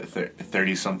at what,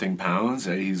 30-something pounds?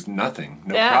 He's nothing.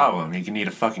 No problem. He can eat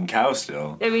a fucking cow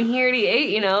still. I mean, he already ate,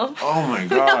 you know. Oh my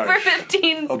god. For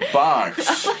 15. A box.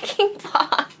 A fucking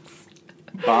box.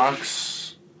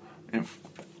 Box.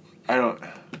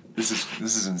 This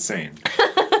is insane.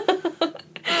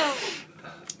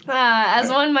 As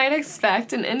one might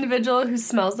expect, an individual who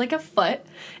smells like a foot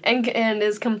and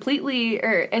is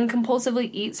compulsively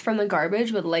eats from the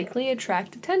garbage would likely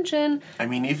attract attention. I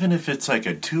mean, even if it's like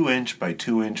a 2-inch by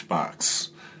 2-inch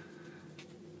box.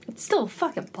 It's still a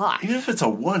fucking box. Even if it's a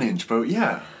 1-inch, but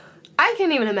yeah. I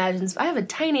can't even imagine. I have a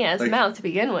tiny ass mouth to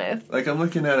begin with. Like, I'm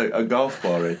looking at a golf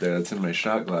ball right there that's in my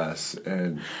shot glass,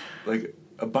 and like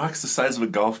a box the size of a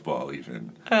golf ball,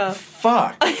 even. Oh.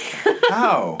 Fuck.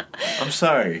 How? I'm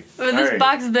sorry. But this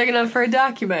box is big enough for a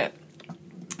document.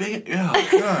 Oh,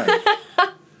 God.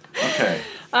 Okay.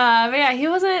 But yeah, he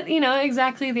wasn't,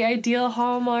 exactly the ideal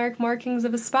hallmark markings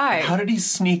of a spy. How did he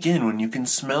sneak in when you can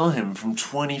smell him from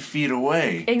 20 feet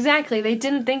away? Exactly. They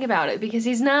didn't think about it because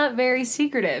he's not very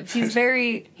secretive. He's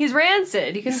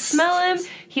rancid. You can smell him.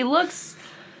 He looks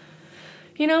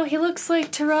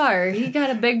like Terrar. He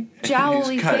got a big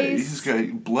jowly face. He's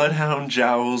got bloodhound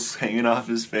jowls hanging off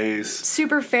his face.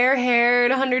 Super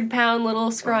fair-haired, 100-pound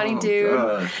little scrawny dude.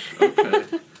 Gosh.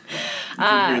 Okay. You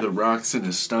can hear the rocks in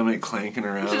his stomach clanking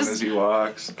around as he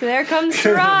walks. There comes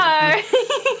Terrar.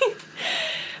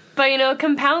 But,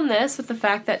 compound this with the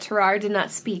fact that Terrar did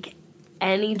not speak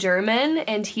any German,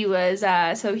 and he was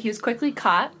quickly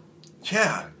caught.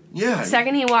 Yeah. The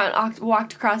second he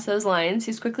walked across those lines, he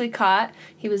was quickly caught,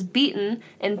 he was beaten,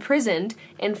 imprisoned,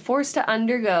 and forced to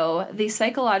undergo the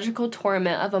psychological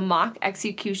torment of a mock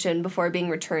execution before being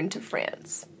returned to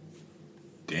France.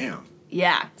 Damn.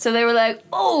 Yeah. So they were like,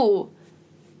 oh,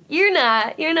 you're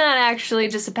not actually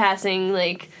just a passing,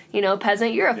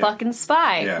 peasant. You're a fucking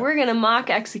spy. Yeah. We're going to mock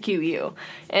execute you.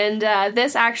 And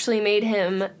this actually made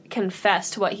him confess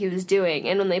to what he was doing.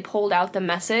 And when they pulled out the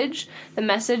message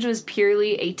was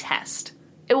purely a test.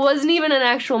 It wasn't even an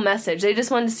actual message. They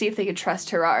just wanted to see if they could trust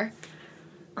Terrar.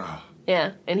 Oh.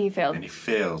 Yeah, and he failed. And he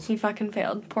failed. He fucking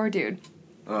failed. Poor dude.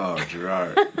 Oh,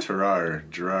 Terrar.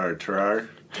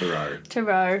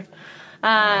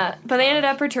 But they ended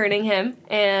up returning him,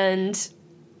 and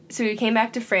so he came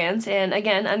back to France, and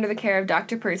again, under the care of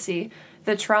Dr. Percy,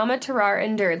 the trauma Terrar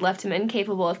endured left him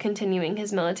incapable of continuing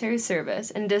his military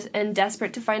service and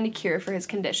desperate to find a cure for his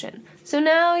condition. So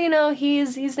now,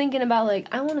 he's thinking about,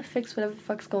 I want to fix whatever the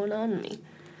fuck's going on in me.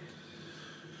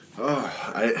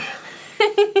 Oh,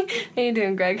 How you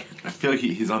doing, Greg? I feel like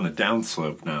he's on the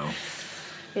downslope now.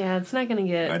 Yeah, it's not gonna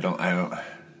get... I don't,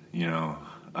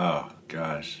 oh,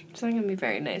 gosh. It's not gonna be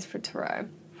very nice for Terrar.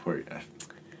 Okay.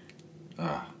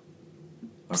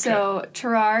 So,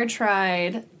 Terrar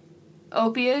tried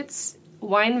opiates,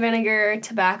 wine vinegar,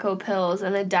 tobacco pills,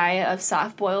 and a diet of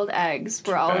soft-boiled eggs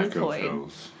were all employed.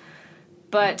 Pills.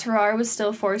 But Terrar was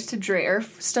still forced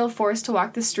to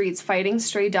walk the streets fighting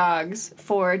stray dogs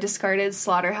for discarded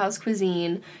slaughterhouse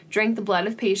cuisine, drank the blood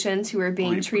of patients who were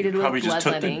being treated with bloodletting. Probably just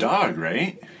took the dog,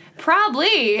 right?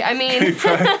 Probably. I mean... He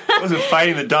wasn't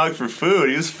fighting the dog for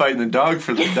food. He was fighting the dog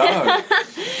for the dog.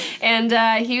 And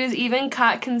he was even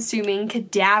caught consuming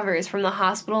cadavers from the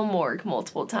hospital morgue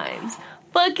multiple times.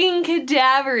 Fucking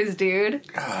cadavers, dude.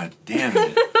 God damn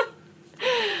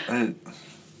it.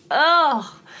 Ugh.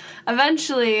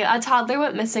 Eventually, a toddler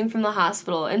went missing from the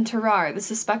hospital, and Terrar, the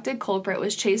suspected culprit,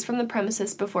 was chased from the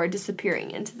premises before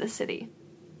disappearing into the city.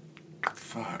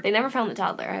 Fuck. They never found the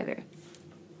toddler either.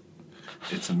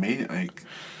 It's amazing. Like,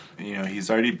 you know, he's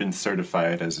already been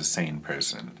certified as a sane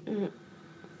person. Mm-hmm.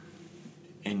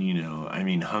 And, you know, I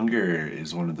mean, hunger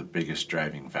is one of the biggest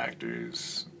driving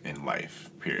factors in life,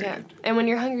 period. Yeah. And when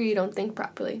you're hungry, you don't think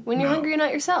properly. When you're No. hungry, you're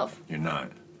not yourself. You're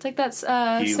not. It's like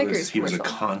that He Snickers was a commercial.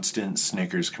 constant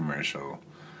Snickers commercial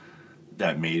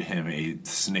that made him a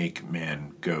snake,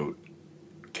 man, goat,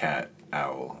 cat,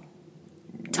 owl,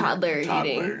 Toddler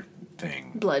eating.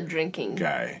 thing. Blood drinking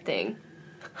Guy. thing.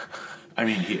 I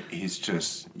mean, he's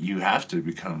just, you have to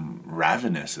become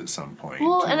ravenous at some point.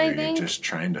 Well, to and I where think- you're just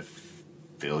trying to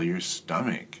fill your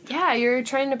stomach. Yeah, you're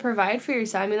trying to provide for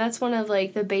yourself. I mean, that's one of,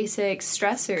 like, the basic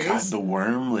stressors. God, the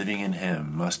worm living in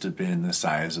him must have been the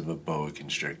size of a boa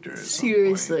constrictor. At some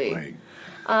Seriously. point.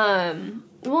 Like,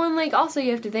 Well, and, like, also you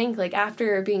have to think, like,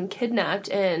 after being kidnapped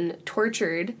and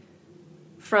tortured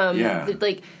from, Yeah.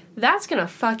 like, that's gonna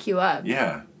fuck you up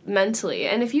yeah. mentally.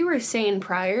 And if you were sane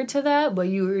prior to that, but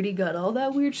you already got all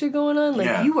that weird shit going on, like,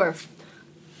 Yeah. you are,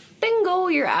 bingo,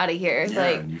 you're out of here. Yeah,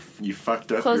 Like, and you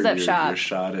fucked up close your, that your, shop. your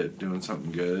shot at doing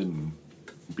something good and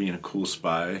being a cool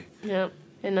spy. yep.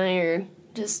 And now you're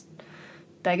just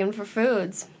begging for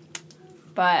foods.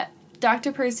 But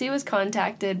Dr. Percy was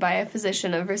contacted by a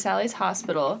physician of Versailles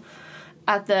Hospital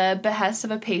at the behest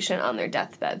of a patient on their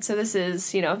deathbed. So this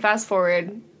is, you know, fast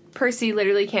forward. Percy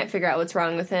literally can't figure out what's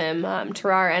wrong with him.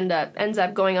 Terrar ends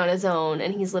up going on his own,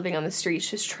 and he's living on the streets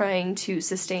just trying to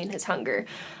sustain his hunger.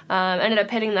 Ended up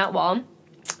hitting that wall,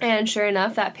 and sure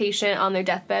enough, that patient on their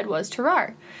deathbed was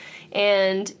Terrar.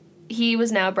 And he was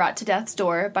now brought to death's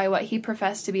door by what he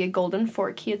professed to be a golden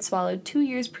fork he had swallowed 2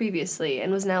 years previously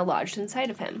and was now lodged inside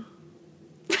of him.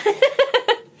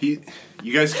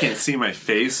 You guys can't see my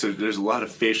face, so there's a lot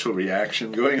of facial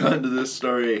reaction going on to this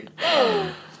story.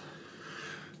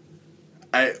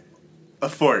 A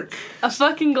fork. A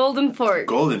fucking golden fork.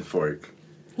 Golden fork.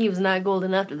 He was not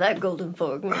golden after that golden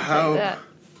fork. I'm gonna tell How- you that.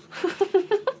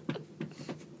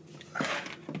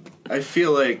 I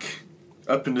feel like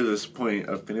up until this point,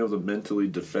 I've been able to mentally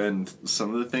defend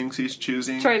some of the things he's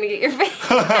choosing. Trying to get your face.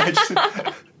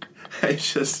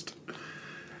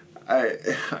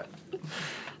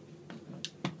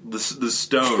 The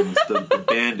stones, the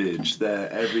bandage,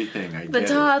 everything. I The get it.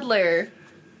 toddler.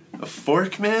 A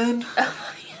fork, man?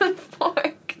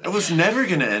 Fork. That was never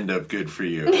gonna end up good for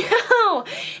you. No.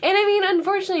 And I mean,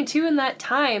 unfortunately, too, in that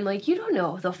time, like, you don't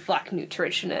know what the fuck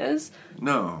nutrition is.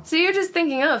 No. So you're just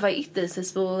thinking, oh, if I eat this,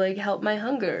 this will, like, help my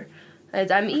hunger.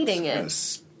 As I'm eating You're gonna it.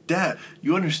 stab.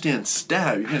 You understand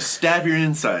stab. You're gonna stab your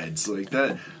insides like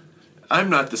that. I'm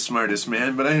not the smartest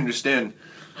man, but I understand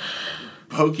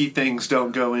pokey things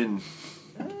don't go in.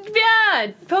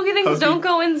 Bad! Pokey things don't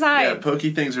go inside. Yeah,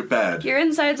 pokey things are bad. Your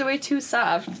insides are way too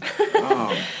soft.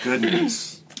 Oh,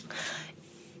 goodness.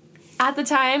 At the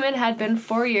time, it had been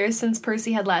 4 years since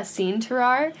Percy had last seen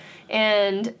Terrar,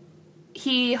 and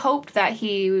he hoped that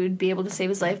he would be able to save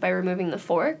his life by removing the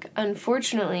fork.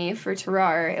 Unfortunately for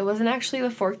Terrar, it wasn't actually the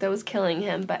fork that was killing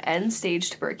him, but end-stage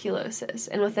tuberculosis.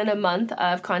 And within a month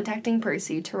of contacting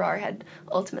Percy, Terrar had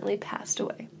ultimately passed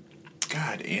away.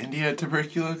 God, Andy had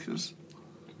tuberculosis?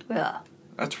 Ugh.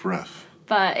 That's rough.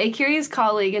 But a curious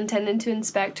colleague intended to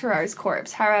inspect Terrar's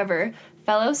corpse. However,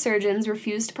 fellow surgeons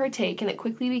refused to partake, and it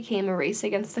quickly became a race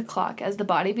against the clock as the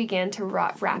body began to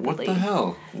rot What rapidly. the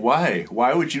hell? Why?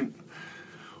 Why would you...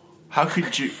 How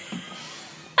could you...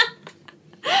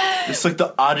 It's like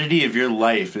the oddity of your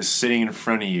life is sitting in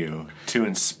front of you to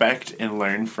inspect and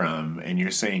learn from, and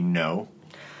you're saying no?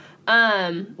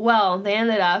 Well, they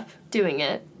ended up doing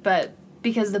it, but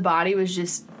because the body was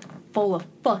just full of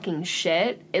fucking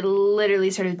shit, it literally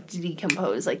started to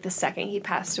decompose like the second he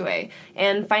passed away.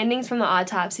 And findings from the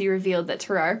autopsy revealed that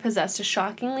Terrar possessed a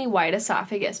shockingly wide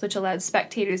esophagus, which allowed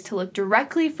spectators to look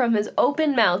directly from his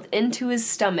open mouth into his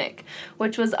stomach,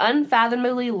 which was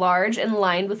unfathomably large and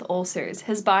lined with ulcers.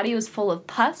 His body was full of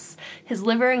pus, his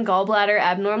liver and gallbladder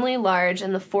abnormally large,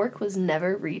 and the fork was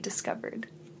never rediscovered.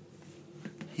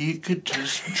 He could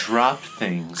just drop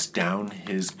things down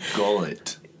his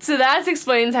gullet. So that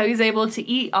explains how he's able to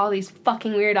eat all these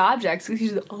fucking weird objects. Because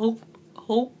he's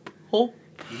hope.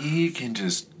 He can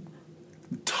just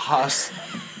toss...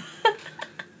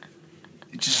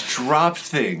 just drop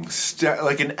things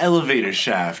like an elevator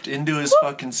shaft into his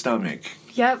fucking stomach.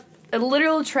 Yep, a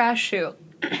literal trash chute.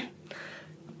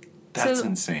 That's So-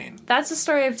 insane. That's the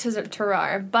story of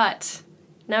Terrar, but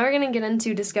now we're going to get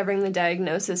into discovering the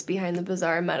diagnosis behind the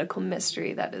bizarre medical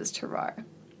mystery that is Terrar.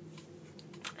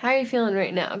 How are you feeling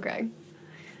right now, Greg?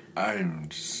 I'm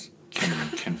just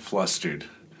conflustered.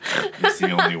 It's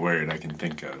the only word I can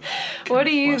think of. What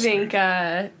do you Conflustered.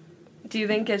 think? Do you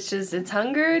think it's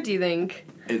hunger? Do you think...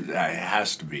 It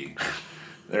has to be.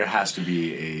 There has to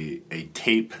be a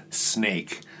tape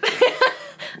snake.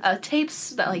 A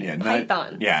tapes,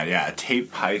 python. A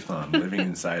tape python living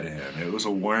inside of him. It was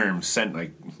a worm sent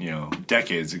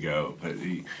decades ago, but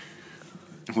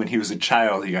when he was a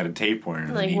child, he got a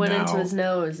tapeworm. Like went into his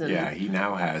nose. And... he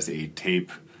now has a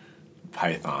tape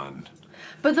python.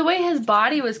 But the way his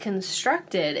body was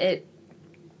constructed,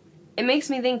 it makes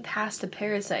me think past a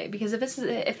parasite, because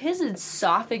if his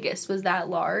esophagus was that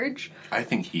large, I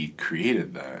think he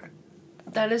created that.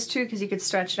 That is true, because you could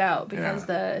stretch it out because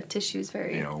the tissue is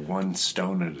very... one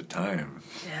stone at a time.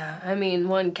 Yeah, I mean,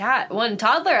 one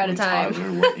toddler at a time.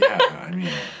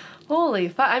 Holy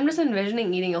fuck, I'm just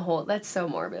envisioning eating a whole... That's so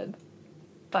morbid.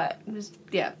 But,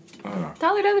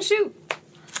 toddler down the chute.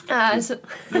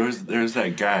 There's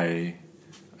that guy,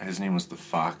 his name was The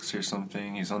Fox or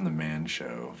something. He's on The Man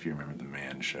Show, if you remember The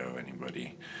Man Show,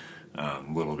 anybody. A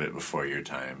little bit before your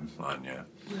time, Anya.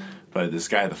 Yeah. But this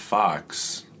guy, The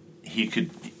Fox... He could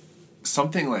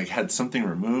had something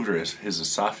removed, or his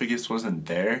esophagus wasn't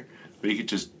there, but he could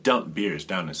just dump beers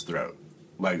down his throat,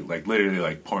 like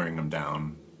literally pouring them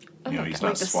down. He's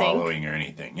not swallowing or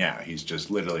anything. Yeah, he's just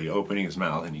literally opening his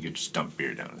mouth, and he could just dump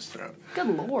beer down his throat. Good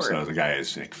lord! So the guy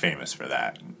is famous for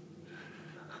that.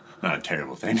 Not a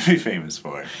terrible thing to be famous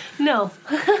for. No.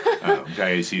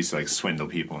 Guys used to swindle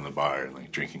people in the bar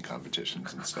and drinking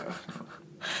competitions and stuff.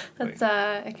 That's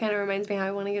it kind of reminds me how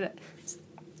I want to get it.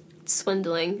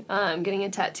 Swindling, getting a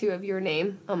tattoo of your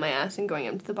name on my ass and going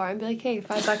up to the bar and be like, hey,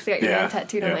 $5, I got your name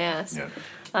tattooed on my ass. Yeah.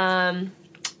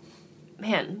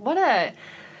 Man, what a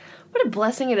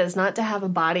blessing it is not to have a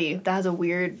body that has a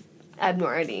weird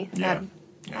abnormality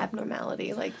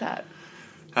like that.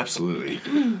 Absolutely.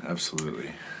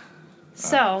 Absolutely.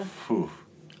 So,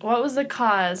 what was the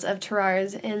cause of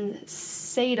Tarar's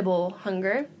insatiable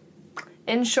hunger?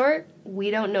 In short,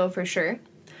 we don't know for sure.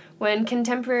 When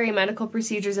contemporary medical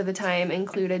procedures of the time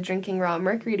included drinking raw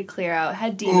mercury to clear out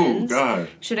head demons,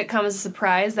 should it come as a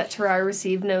surprise that Tarar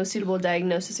received no suitable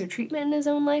diagnosis or treatment in his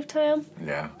own lifetime?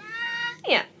 Yeah.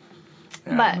 Yeah.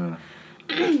 But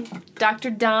Dr.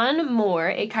 Don Moore,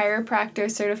 a chiropractor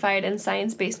certified in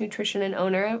science-based nutrition and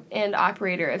owner and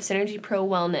operator of Synergy Pro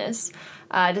Wellness,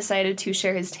 decided to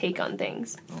share his take on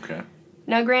things. Okay.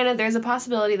 Now, granted, there's a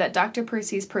possibility that Dr.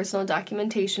 Percy's personal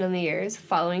documentation in the years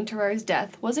following Tarar's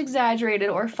death was exaggerated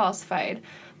or falsified,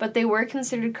 but they were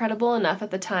considered credible enough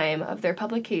at the time of their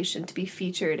publication to be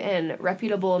featured in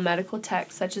reputable medical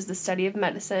texts such as the Study of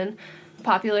Medicine,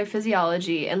 Popular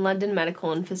Physiology, and London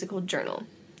Medical and Physical Journal.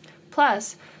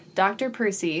 Plus, Dr.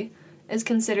 Percy is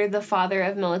considered the father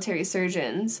of military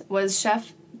surgeons, was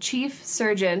chief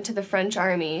surgeon to the French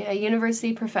army, a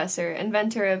university professor,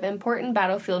 inventor of important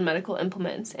battlefield medical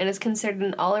implements, and is considered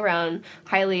an all-around,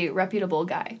 highly reputable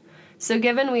guy. So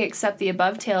given we accept the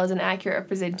above tale as an accurate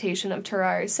representation of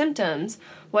Tarar's symptoms,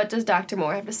 what does Dr.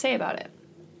 Moore have to say about it?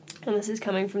 And this is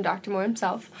coming from Dr. Moore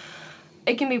himself.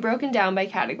 It can be broken down by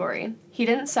category. He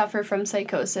didn't suffer from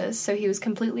psychosis, so he was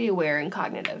completely aware and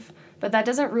cognitive. But that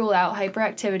doesn't rule out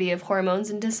hyperactivity of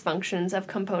hormones and dysfunctions of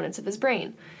components of his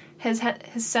brain. His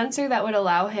sensor that would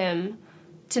allow him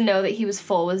to know that he was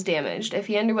full was damaged. If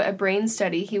he underwent a brain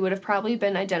study, he would have probably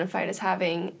been identified as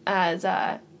having an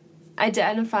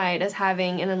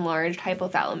enlarged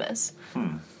hypothalamus.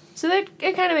 So that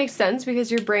it kind of makes sense because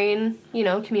your brain,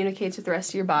 communicates with the rest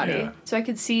of your body. Yeah. So I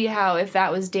could see how if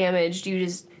that was damaged,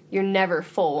 you're never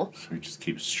full. So he just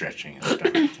keeps stretching his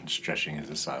stomach and stretching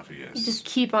his esophagus. You just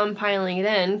keep on piling it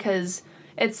in because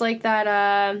it's like that.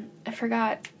 I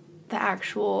forgot the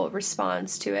actual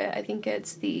response to it. I think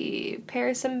it's the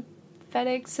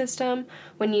parasympathetic system.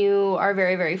 When you are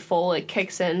very, very full, it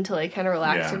kicks in to kind of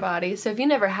relax your body. So if you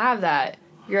never have that,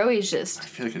 you're always just... I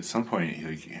feel like at some point,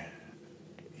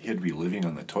 he had to be living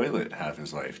on the toilet half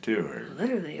his life, too.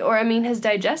 Literally. Or, his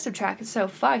digestive tract is so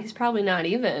fucked, he's probably not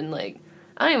even, I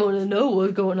don't even want to know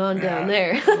what's going on down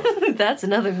there. That's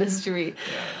another mystery.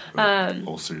 Yeah,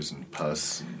 ulcers and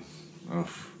pus.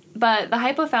 But the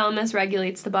hypothalamus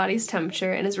regulates the body's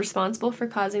temperature and is responsible for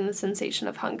causing the sensation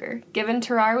of hunger. Given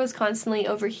Tarar was constantly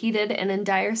overheated and in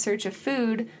dire search of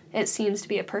food, it seems to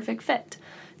be a perfect fit.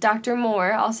 Dr.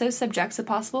 Moore also subjects a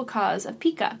possible cause of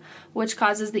pica, which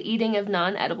causes the eating of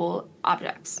non-edible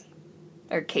objects.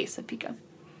 Or case of pica.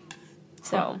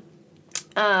 So,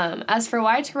 as for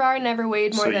why Tarar never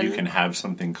weighed more than... So you can have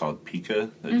something called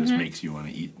pica that just makes you want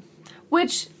to eat.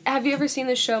 Which, have you ever seen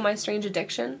the show My Strange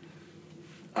Addiction?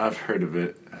 I've heard of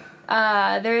it.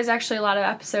 There is actually a lot of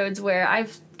episodes where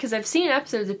I've because I've seen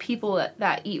episodes of people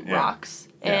that eat rocks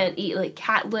and eat, like,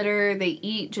 cat litter. They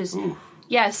eat just,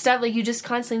 stuff, like, you just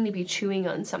constantly need to be chewing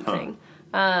on something.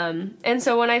 And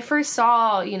so when I first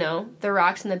saw, the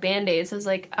rocks and the Band-Aids, I was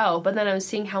like, oh, but then I was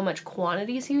seeing how much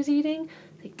quantities he was eating.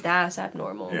 Like, that's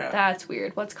abnormal. Yeah. That's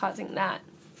weird. What's causing that?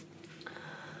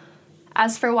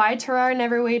 As for why Terrar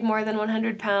never weighed more than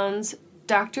 100 pounds,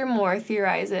 Dr. Moore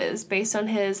theorizes, based on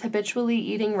his habitually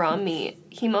eating raw meat,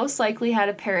 he most likely had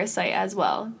a parasite as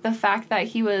well. The fact that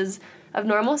he was of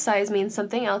normal size means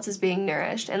something else is being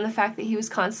nourished, and the fact that he was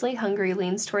constantly hungry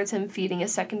leans towards him feeding a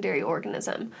secondary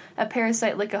organism, a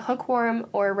parasite like a hookworm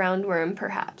or a roundworm,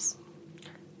 perhaps.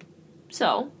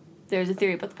 So, there's a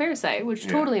theory about the parasite, which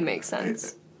totally makes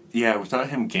sense. Without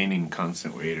him gaining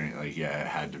constant weight, it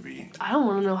had to be. I don't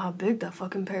want to know how big that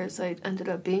fucking parasite ended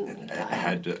up being. It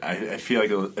had to. I feel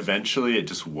like eventually it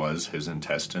just was his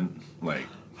intestine. Like,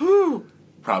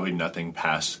 probably nothing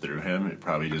passed through him. It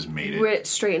probably just made it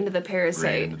straight into the parasite.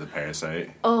 Right into the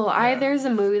parasite. Oh, there's a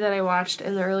movie that I watched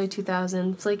in the early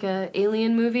 2000s. It's like a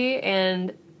alien movie,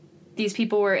 and these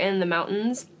people were in the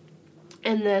mountains.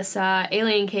 And this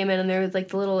alien came in, and there was, like,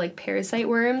 the little, like, parasite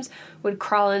worms would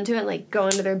crawl into it and, like, go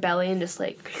into their belly and just,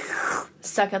 like,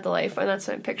 suck out the life. And that's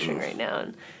what I'm picturing right now.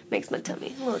 And makes my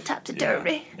tummy a little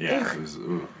topsy-turvy. Yeah,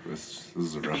 this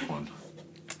is a rough one.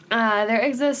 There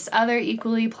exists other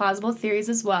equally plausible theories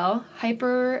as well.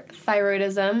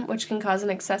 Hyperthyroidism, which can cause an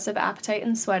excessive appetite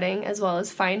and sweating, as well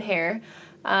as fine hair.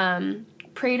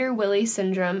 Prader-Willi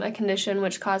syndrome, a condition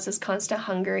which causes constant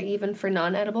hunger even for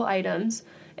non-edible items.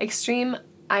 Extreme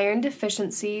iron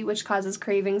deficiency, which causes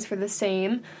cravings for the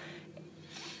same.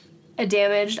 A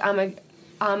damaged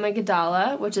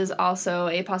amygdala, which is also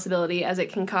a possibility, as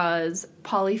it can cause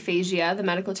polyphagia, the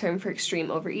medical term for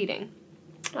extreme overeating.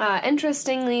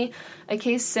 Interestingly, a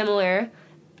case similar,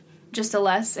 just a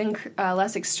less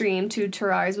extreme, to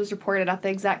Terrar's was reported at the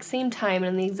exact same time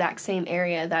and in the exact same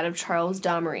area, that of Charles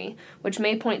Domery, which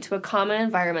may point to a common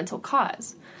environmental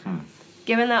cause.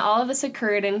 Given that all of this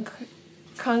occurred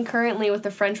concurrently with the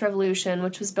French Revolution,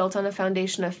 which was built on a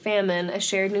foundation of famine, a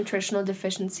shared nutritional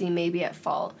deficiency may be at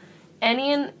fault.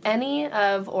 Any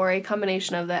of or a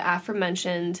combination of the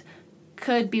aforementioned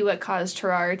could be what caused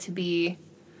Terrar to be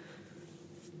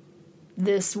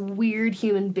this weird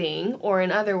human being, or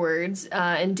in other words,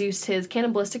 induced his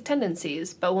cannibalistic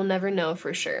tendencies, but we'll never know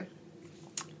for sure.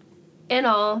 In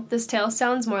all, this tale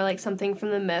sounds more like something from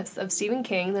the myths of Stephen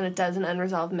King than it does an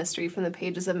unresolved mystery from the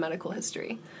pages of medical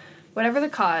history. Whatever the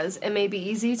cause, it may be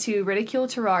easy to ridicule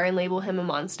Terrar and label him a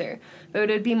monster, but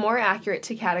it would be more accurate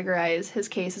to categorize his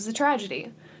case as a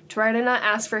tragedy. Terrar did not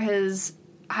ask for his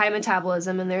high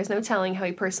metabolism, and there is no telling how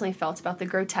he personally felt about the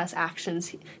grotesque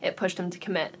actions it pushed him to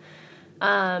commit.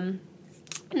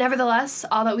 Nevertheless,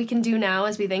 all that we can do now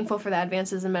is be thankful for the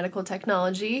advances in medical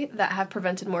technology that have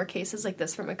prevented more cases like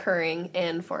this from occurring,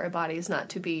 and for our bodies not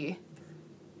to be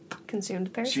consumed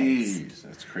with parasites. Jeez,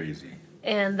 that's crazy.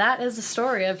 And that is the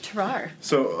story of Terrar.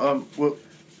 So,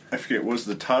 I forget, was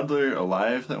the toddler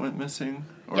alive that went missing?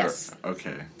 Or, yes.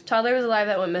 Okay. Toddler was alive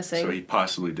that went missing. So he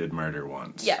possibly did murder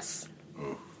once. Yes.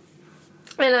 Oh.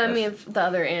 And I mean, the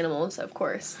other animals, of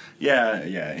course. Yeah,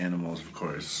 animals, of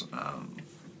course.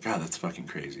 God, that's fucking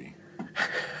crazy.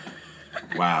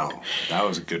 Wow, that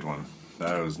was a good one.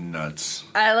 That was nuts.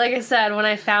 Like I said, when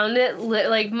I found it,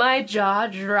 my jaw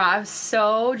dropped,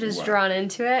 so drawn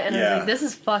into it, and I was like, this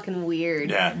is fucking weird.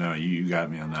 Yeah, no, you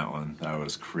got me on that one. That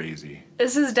was crazy.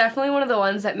 This is definitely one of the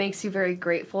ones that makes you very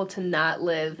grateful to not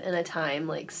live in a time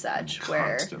like such,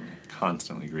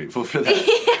 constantly grateful for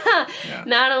that. Yeah.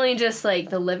 Not only just, like,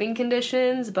 the living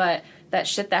conditions, but that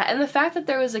shit and the fact that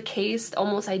there was a case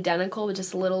almost identical, but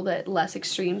just a little bit less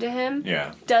extreme to him,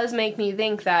 does make me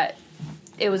think that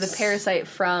it was a parasite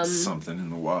from something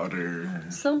in the water.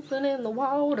 Something in the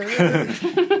water.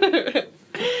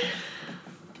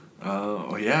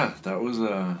 Oh yeah, that was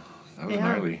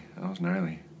gnarly. That was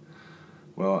gnarly.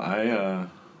 Well, I'm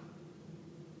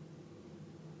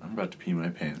about to pee my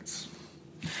pants.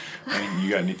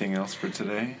 You got anything else for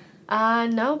today?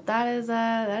 No, that is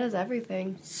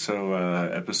everything. So,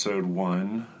 episode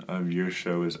 1 of your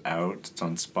show is out. It's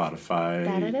on Spotify.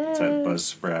 That it is. It's at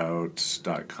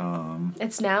buzzsprout.com.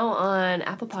 It's now on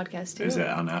Apple Podcasts, too. Is it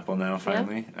on Apple now,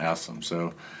 finally? Yep. Awesome.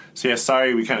 So yeah,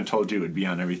 sorry, we kind of told you it would be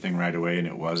on everything right away, and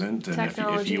it wasn't. And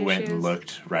if you went and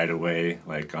looked right away,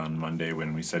 like on Monday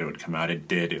when we said it would come out, it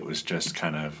did. It was just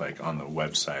kind of like on the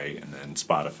website, and then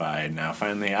Spotify, and now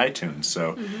finally iTunes.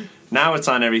 So now it's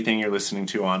on everything you're listening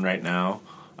to on right now.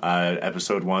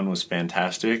 Episode 1 was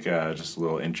fantastic. Just a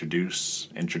little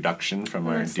introduction from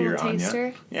our dear Anya.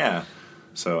 Taster. Yeah.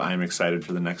 So I'm excited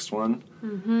for the next one.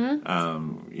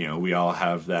 We all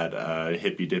have that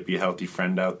hippy-dippy healthy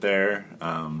friend out there.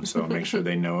 So make sure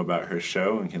they know about her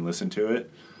show and can listen to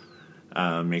it.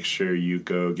 Make sure you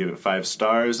go give it 5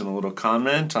 stars and a little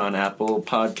comment on Apple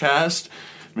Podcast.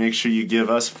 Make sure you give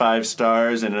us 5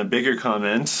 stars and a bigger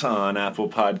comment on Apple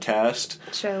Podcast.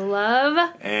 Show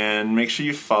love. And make sure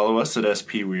you follow us at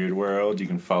SP Weird World. You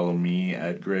can follow me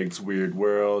at Greg's Weird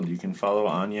World. You can follow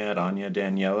Anya at Anya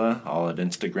Daniela, all at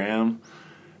Instagram.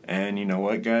 And you know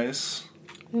what, guys?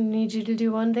 We need you to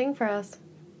do one thing for us.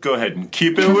 Go ahead and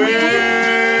keep it weird!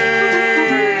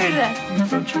 You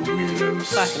bunch of weirdos.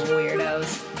 Fucking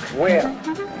weirdos. Well,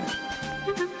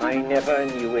 I never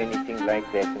knew anything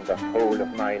like that in the whole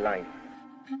of my life.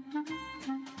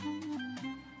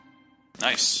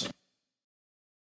 Nice.